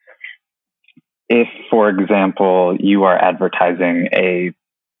 So if, for example, you are advertising a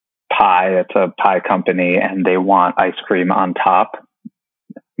pie, it's a pie company, and they want ice cream on top,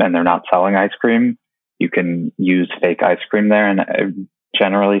 and they're not selling ice cream, you can use fake ice cream there. And I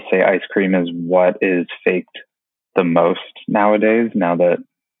generally say ice cream is what is faked the most nowadays, now that,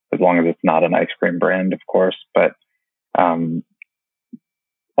 as long as it's not an ice cream brand, of course. But a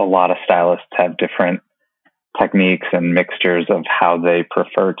lot of stylists have different techniques and mixtures of how they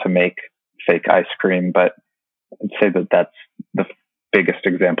prefer to make fake ice cream. But I'd say that that's the biggest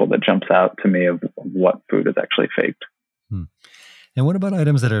example that jumps out to me of what food is actually faked. And what about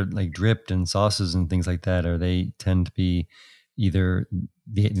items that are like dripped and sauces and things like that? Are they tend to be either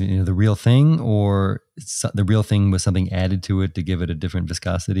the real thing, or the real thing with something added to it to give it a different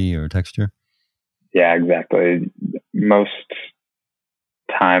viscosity or texture? Yeah, exactly. Most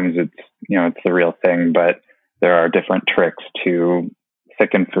times it's the real thing, but there are different tricks to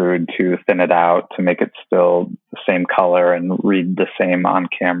thicken food, to thin it out, to make it still the same color and read the same on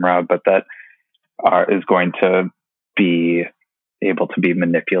camera, but that is going to be able to be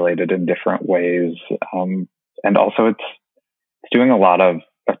manipulated in different ways. And also it's doing a lot of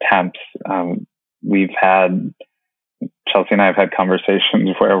attempts. Chelsea and I have had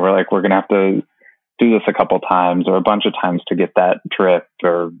conversations where we're like, we're going to have to do this a couple times or a bunch of times to get that drip,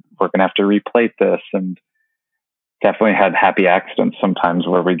 or we're going to have to replate this. And definitely had happy accidents sometimes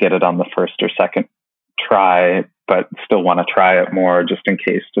where we get it on the first or second try, but still want to try it more just in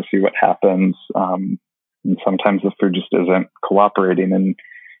case to see what happens. And sometimes the food just isn't cooperating, and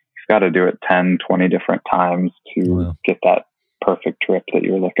you've got to do it 10, 20 different times to get that perfect drip that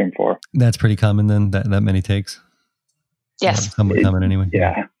you're looking for. That's pretty common then, that many takes? Yes. Somewhat common anyway.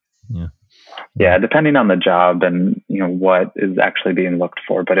 Yeah, depending on the job and what is actually being looked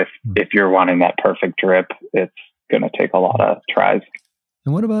for. But if you're wanting that perfect drip, it's going to take a lot of tries.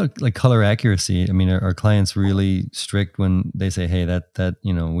 And what about like color accuracy? I mean, are clients really strict when they say, hey, that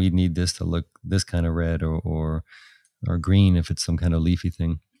we need this to look this kind of red or green if it's some kind of leafy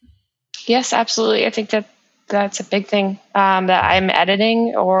thing? Yes, absolutely. I think that's a big thing that I'm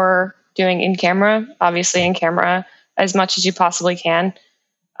editing or doing in camera, obviously in camera as much as you possibly can.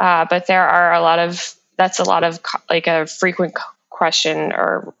 But there are that's a lot of like a frequent question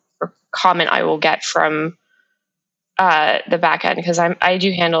or comment I will get from the back end, because I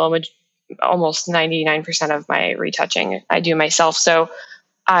do handle almost 99% of my retouching. I do myself. So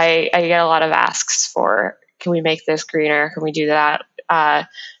I get a lot of asks for, can we make this greener? Can we do that?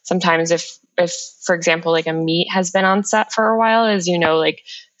 Sometimes if for example, like a meat has been on set for a while, as like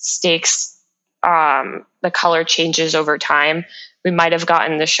steaks, the color changes over time. We might have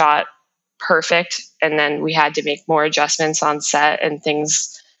gotten the shot perfect and then we had to make more adjustments on set and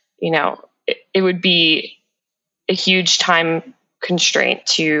things, it would be a huge time constraint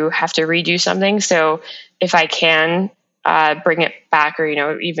to have to redo something. So if I can bring it back, or,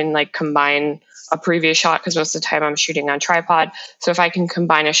 even like combine a previous shot, because most of the time I'm shooting on tripod. So if I can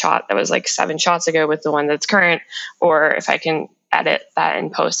combine a shot that was like 7 shots ago with the one that's current, or if I can edit that in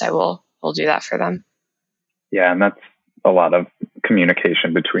post, will do that for them. Yeah. And that's a lot of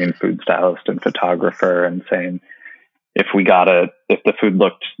communication between food stylist and photographer, and saying, if the food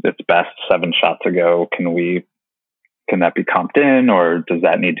looked its best 7 shots ago, can that be comped in, or does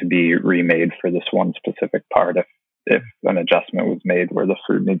that need to be remade for this one specific part if an adjustment was made where the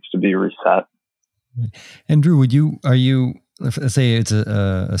food needs to be reset? And Drew, let's say it's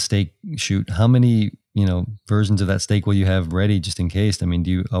a steak shoot, how many, versions of that steak will you have ready just in case? I mean,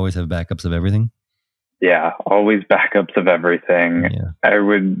 do you always have backups of everything? Yeah, always backups of everything. Yeah. I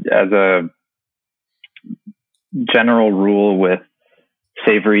would, as a general rule with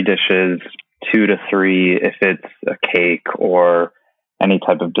savory dishes, 2 to 3. If it's a cake or any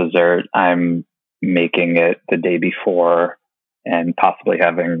type of dessert, I'm making it the day before, and possibly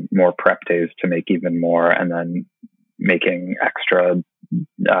having more prep days to make even more, and then making extra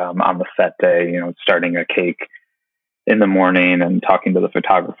on the set day, starting a cake in the morning and talking to the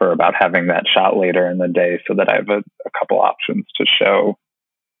photographer about having that shot later in the day, so that I have a couple options to show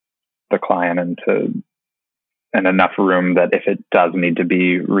the client, and enough room that if it does need to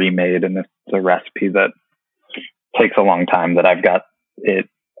be remade, and if it's a recipe that takes a long time, that I've got it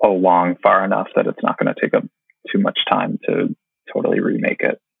along far enough that it's not going to take up too much time to totally remake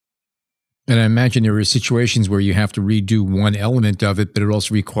it. And I imagine there are situations where you have to redo one element of it, but it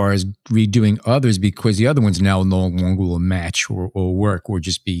also requires redoing others because the other ones now no longer will match or work, or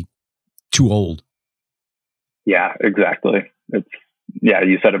just be too old. Yeah, exactly.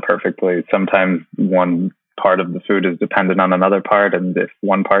 You said it perfectly. Sometimes one part of the food is dependent on another part, and if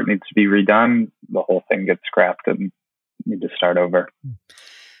one part needs to be redone, the whole thing gets scrapped and you need to start over.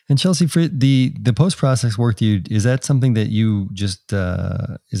 And Chelsea, for the post-process work, is that something that you just,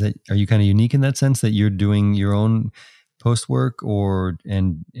 are you kind of unique in that sense, that you're doing your own post work,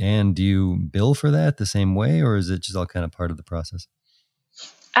 and do you bill for that the same way, or is it just all kind of part of the process?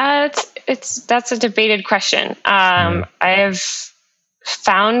 That's a debated question. I have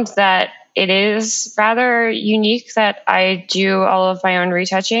found that it is rather unique that I do all of my own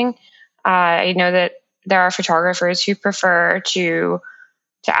retouching. I know that there are photographers who prefer to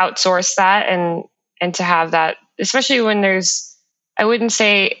outsource that and to have that, especially when I wouldn't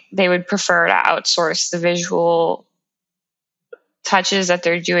say they would prefer to outsource the visual touches that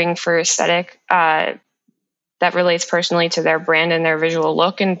they're doing for aesthetic, that relates personally to their brand and their visual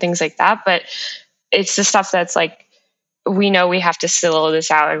look and things like that. But it's the stuff that's like, we know we have to silo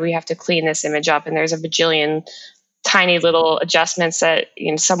this out and we have to clean this image up, and there's a bajillion tiny little adjustments that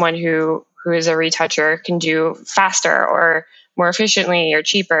someone who is a retoucher can do faster or more efficiently or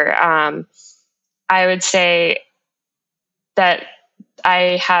cheaper. I would say that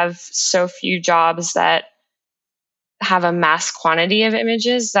I have so few jobs that have a mass quantity of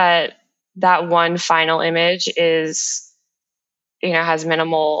images that one final image is, has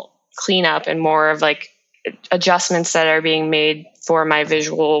minimal cleanup and more of like adjustments that are being made for my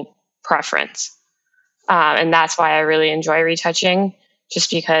visual preference. And that's why I really enjoy retouching, just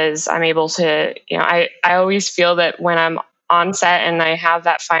because I'm able to, I always feel that when I'm on set and I have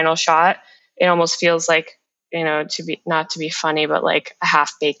that final shot, it almost feels like, not to be funny, but like a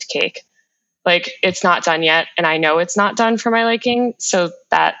half-baked cake. Like it's not done yet, and I know it's not done for my liking. So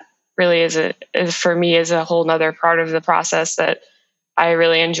that really is for me is a whole nother part of the process that I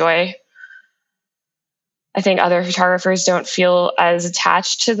really enjoy. I think other photographers don't feel as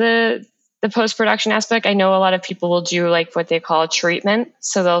attached to the post-production aspect. I know a lot of people will do like what they call a treatment.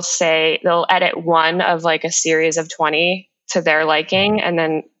 So they'll edit one of like a series of 20 to their liking, and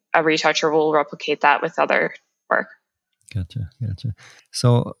then a retoucher will replicate that with other work. Gotcha.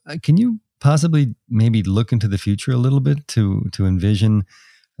 So can you possibly maybe look into the future a little bit to envision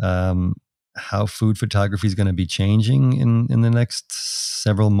how food photography is going to be changing in the next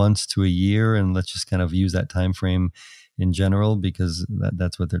several months to a year? And let's just kind of use that time frame in general, because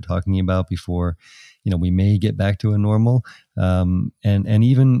that's what they're talking about before, we may get back to a normal. And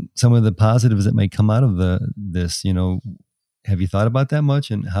even some of the positives that may come out of this, have you thought about that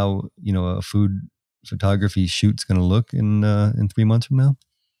much, and how, a food photography shoot's going to look in 3 months from now?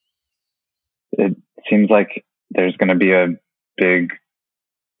 It seems like there's going to be a big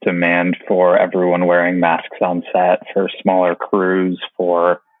demand for everyone wearing masks on set, for smaller crews,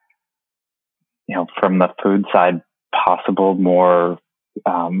 for, from the food side, possible more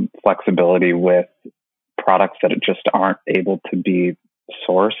flexibility with products that just aren't able to be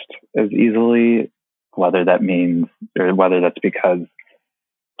sourced as easily, whether that's because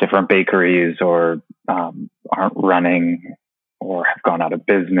different bakeries or aren't running or have gone out of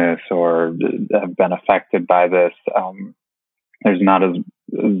business or have been affected by this. There's not as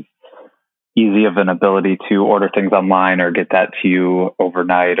easy of an ability to order things online or get that to you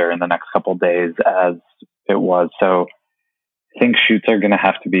overnight or in the next couple of days as it was. So I think shoots are going to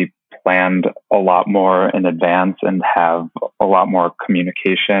have to be planned a lot more in advance and have a lot more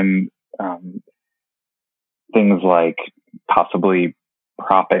communication. Things like possibly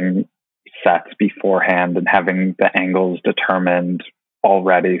propping sets beforehand and having the angles determined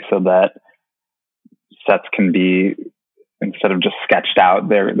already so that sets can be, instead of just sketched out,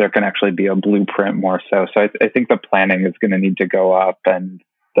 there can actually be a blueprint more so. So I think the planning is going to need to go up, and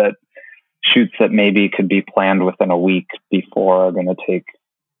that shoots that maybe could be planned within a week before are going to take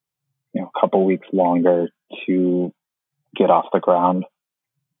a couple weeks longer to get off the ground.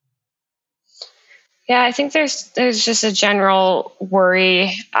 Yeah, I think there's just a general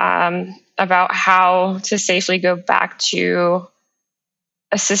worry about how to safely go back to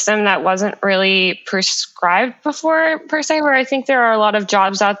a system that wasn't really prescribed before, per se, where I think there are a lot of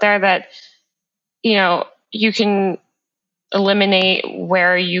jobs out there that, you can eliminate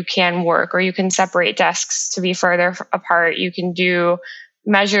where you can work, or you can separate desks to be further apart. You can do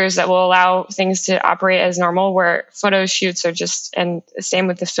measures that will allow things to operate as normal, where photo shoots are just, and the same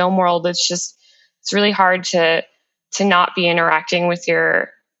with the film world, it's really hard to not be interacting with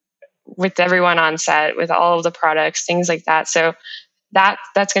everyone on set, with all of the products, things like that. So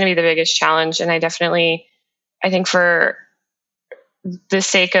that's going to be the biggest challenge. And I think for the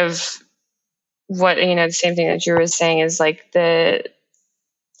sake of what, the same thing that Drew was saying is like the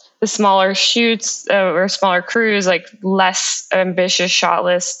smaller shoots or smaller crews, like less ambitious shot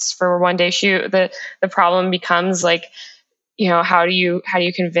lists for a one-day shoot. The problem becomes like, how do you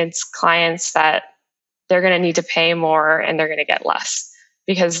convince clients that they're going to need to pay more and they're going to get less?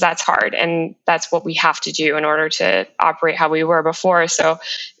 Because that's hard, and that's what we have to do in order to operate how we were before. So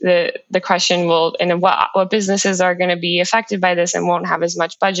the question will, and what businesses are going to be affected by this and won't have as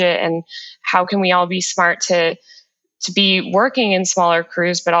much budget, and how can we all be smart to be working in smaller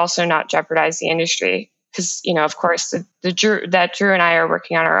crews, but also not jeopardize the industry? Because, of course, Drew and I are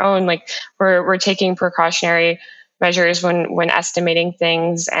working on our own. Like we're taking precautionary measures when estimating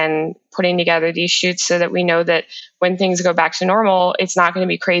things and putting together these shoots so that we know that when things go back to normal, it's not going to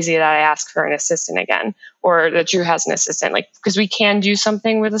be crazy that I ask for an assistant again, or that Drew has an assistant. Like, because we can do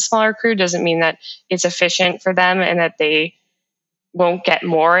something with a smaller crew doesn't mean that it's efficient for them and that they won't get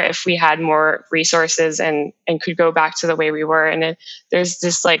more if we had more resources and could go back to the way we were. And there's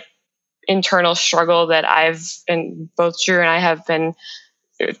this like internal struggle that both Drew and I have been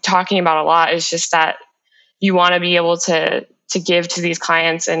talking about a lot, is just that you want to be able to give to these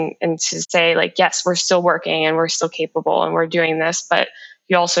clients and to say like, yes, we're still working and we're still capable and we're doing this, but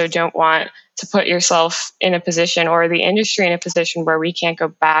you also don't want to put yourself in a position, or the industry in a position, where we can't go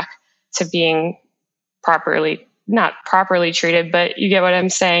back to being not properly treated, but you get what I'm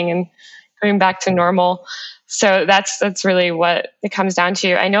saying, and going back to normal. So that's really what it comes down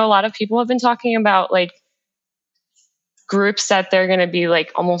to. I know a lot of people have been talking about like groups that they're going to be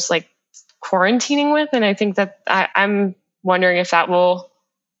like almost like quarantining with. And I think that I'm wondering if that will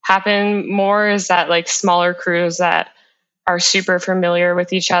happen more, is that like smaller crews that are super familiar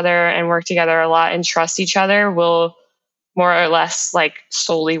with each other and work together a lot and trust each other will more or less like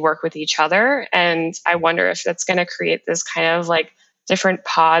solely work with each other. And I wonder if that's going to create this kind of like different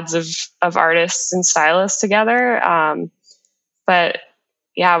pods of artists and stylists together. But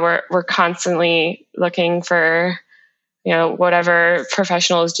yeah, we're constantly looking for, whatever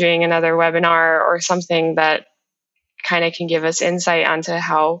professional is doing another webinar or something that kind of can give us insight onto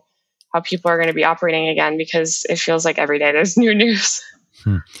how people are going to be operating again, because it feels like every day there's new news.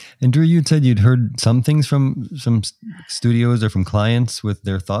 And Drew, you said you'd heard some things from some studios or from clients with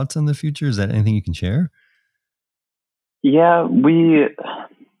their thoughts on the future. Is that anything you can share? Yeah,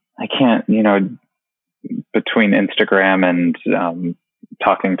 I can't, between Instagram and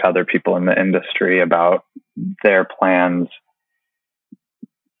talking to other people in the industry about their plans,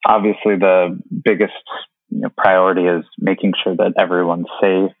 obviously the biggest priority is making sure that everyone's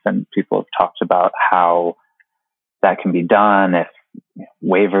safe, and people have talked about how that can be done, if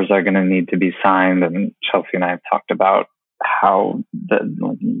waivers are going to need to be signed. And Chelsea and I have talked about how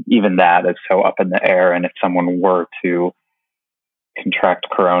even that is so up in the air, and if someone were to contract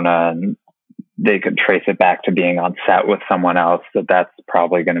corona and they could trace it back to being on set with someone else, that's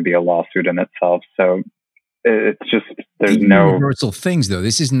probably going to be a lawsuit in itself. So it's just, there's These no universal things, though.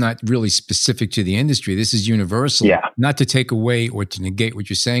 This is not really specific to the industry. This is universal. Yeah. Not to take away or to negate what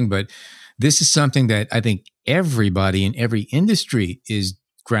you're saying, but this is something that I think everybody in every industry is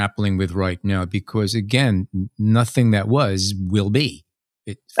grappling with right now, because again, nothing that was will be.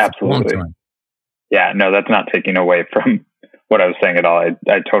 Absolutely. Yeah, no, that's not taking away from what I was saying at all.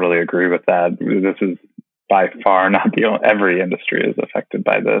 I totally agree with that. This is by far not the only, every industry is affected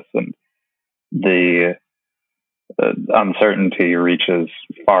by this, and the uncertainty reaches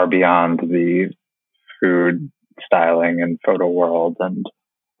far beyond the food styling and photo world, and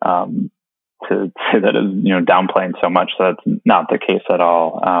to say that is, downplaying so much. So that's not the case at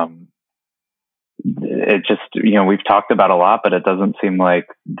all. It just, we've talked about a lot, but it doesn't seem like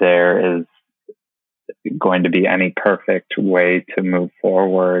there is going to be any perfect way to move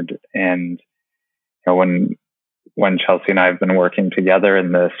forward. And when Chelsea and I have been working together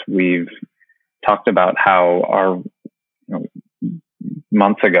in this, we've talked about how our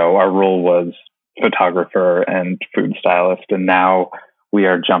months ago our role was photographer and food stylist, and now we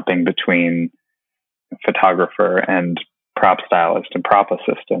are jumping between photographer and prop stylist and prop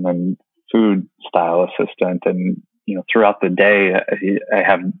assistant and food style assistant. And throughout the day I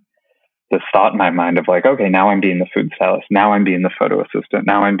have this thought in my mind of like, okay, now I'm being the food stylist, now I'm being the photo assistant,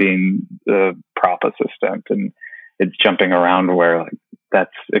 now I'm being the prop assistant, and it's jumping around where like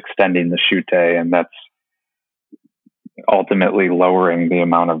that's extending the shoot day, and that's ultimately lowering the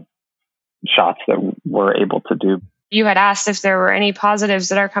amount of shots that we're able to do. You had asked if there were any positives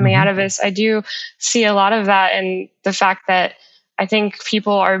that are coming out of this. I do see a lot of that, and the fact that I think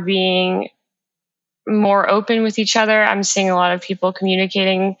people are being more open with each other. I'm seeing a lot of people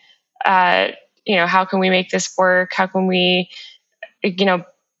communicating, how can we make this work? How can we,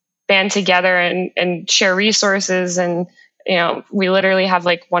 band together and share resources? And, we literally have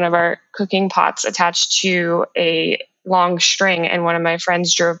like one of our cooking pots attached to a long string, and one of my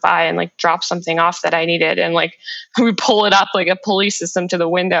friends drove by and like dropped something off that I needed, and like we pull it up like a pulley system to the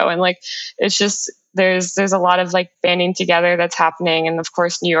window, and like it's just there's a lot of like banding together that's happening. And of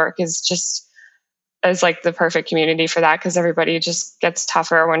course New York is like the perfect community for that, because everybody just gets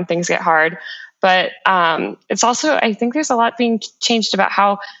tougher when things get hard. But it's also, I think there's a lot being changed about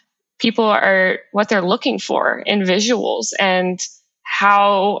how people are, what they're looking for in visuals, and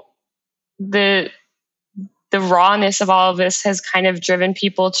how the rawness of all of this has kind of driven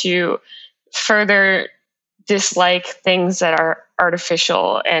people to further dislike things that are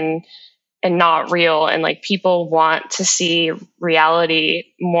artificial and not real. And like people want to see reality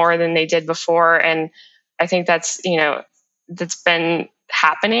more than they did before. And I think that's, that's been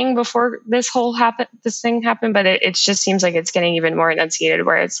happening before this thing happened, but it just seems like it's getting even more enunciated,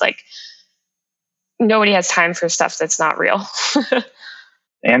 where it's like nobody has time for stuff that's not real.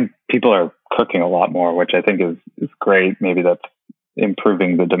 And people are cooking a lot more, which I think is great. Maybe that's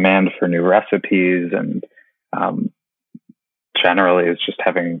improving the demand for new recipes, and generally it's just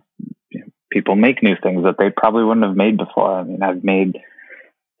having people make new things that they probably wouldn't have made before. I mean, I've made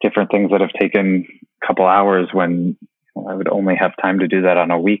different things that have taken a couple hours when I would only have time to do that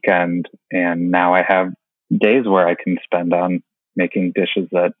on a weekend. And now I have days where I can spend on making dishes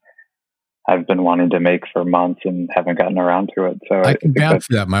that I've been wanting to make for months and haven't gotten around to it. So I can vouch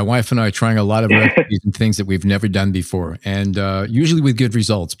for that. My wife and I are trying a lot of recipes and things that we've never done before, and usually with good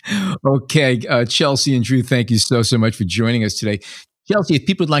results. Okay, Chelsea and Drew, thank you so much for joining us today. Chelsea, if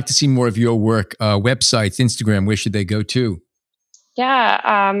people would like to see more of your work, websites, Instagram, where should they go to?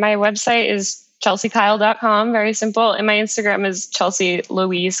 Yeah, my website is chelseakyle.com. Very simple. And my Instagram is Chelsea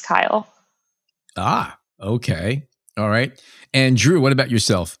Louise Kyle. Ah, okay. All right. And Drew, what about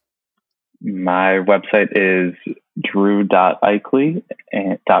yourself? My website is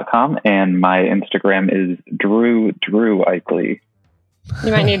drew.eichly.com, and my Instagram is Drew Eichly.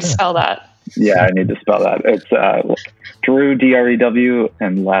 You might need to spell that. Yeah, I need to spell that. It's Drew, Drew,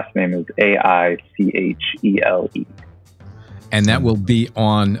 and last name is Aichle. And that will be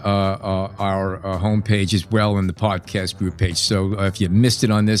on our homepage as well, in the podcast group page. So if you missed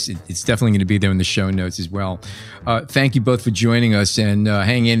it on this, it's definitely going to be there in the show notes as well. Thank you both for joining us, and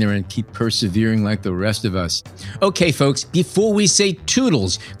hang in there and keep persevering like the rest of us. Okay, folks, before we say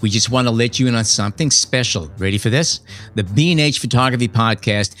toodles, we just want to let you in on something special. Ready for this? The B&H Photography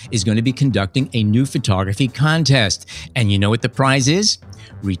Podcast is going to be conducting a new photography contest. And you know what the prize is?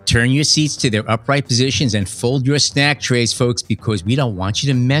 Return your seats to their upright positions and fold your snack trays, folks, because we don't want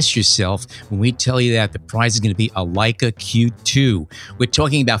you to mess yourself when we tell you that the prize is going to be a Leica Q2. We're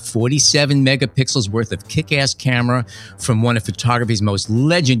talking about 47 megapixels worth of kick-ass camera from one of photography's most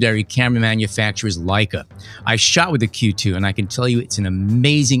legendary camera manufacturers, Leica. I shot with the Q2, and I can tell you it's an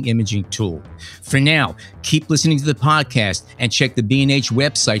amazing imaging tool. For now, keep listening to the podcast and check the B&H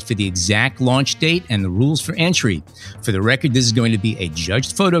website for the exact launch date and the rules for entry. For the record, this is going to be a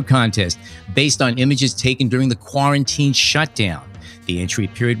judged photo contest based on images taken during the quarantine shutdown. The entry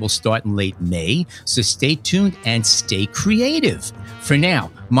period will start in late May, so stay tuned and stay creative. For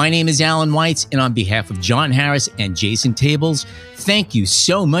now, my name is Alan Weitz, and on behalf of John Harris and Jason Tables, thank you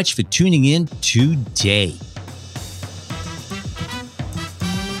so much for tuning in today.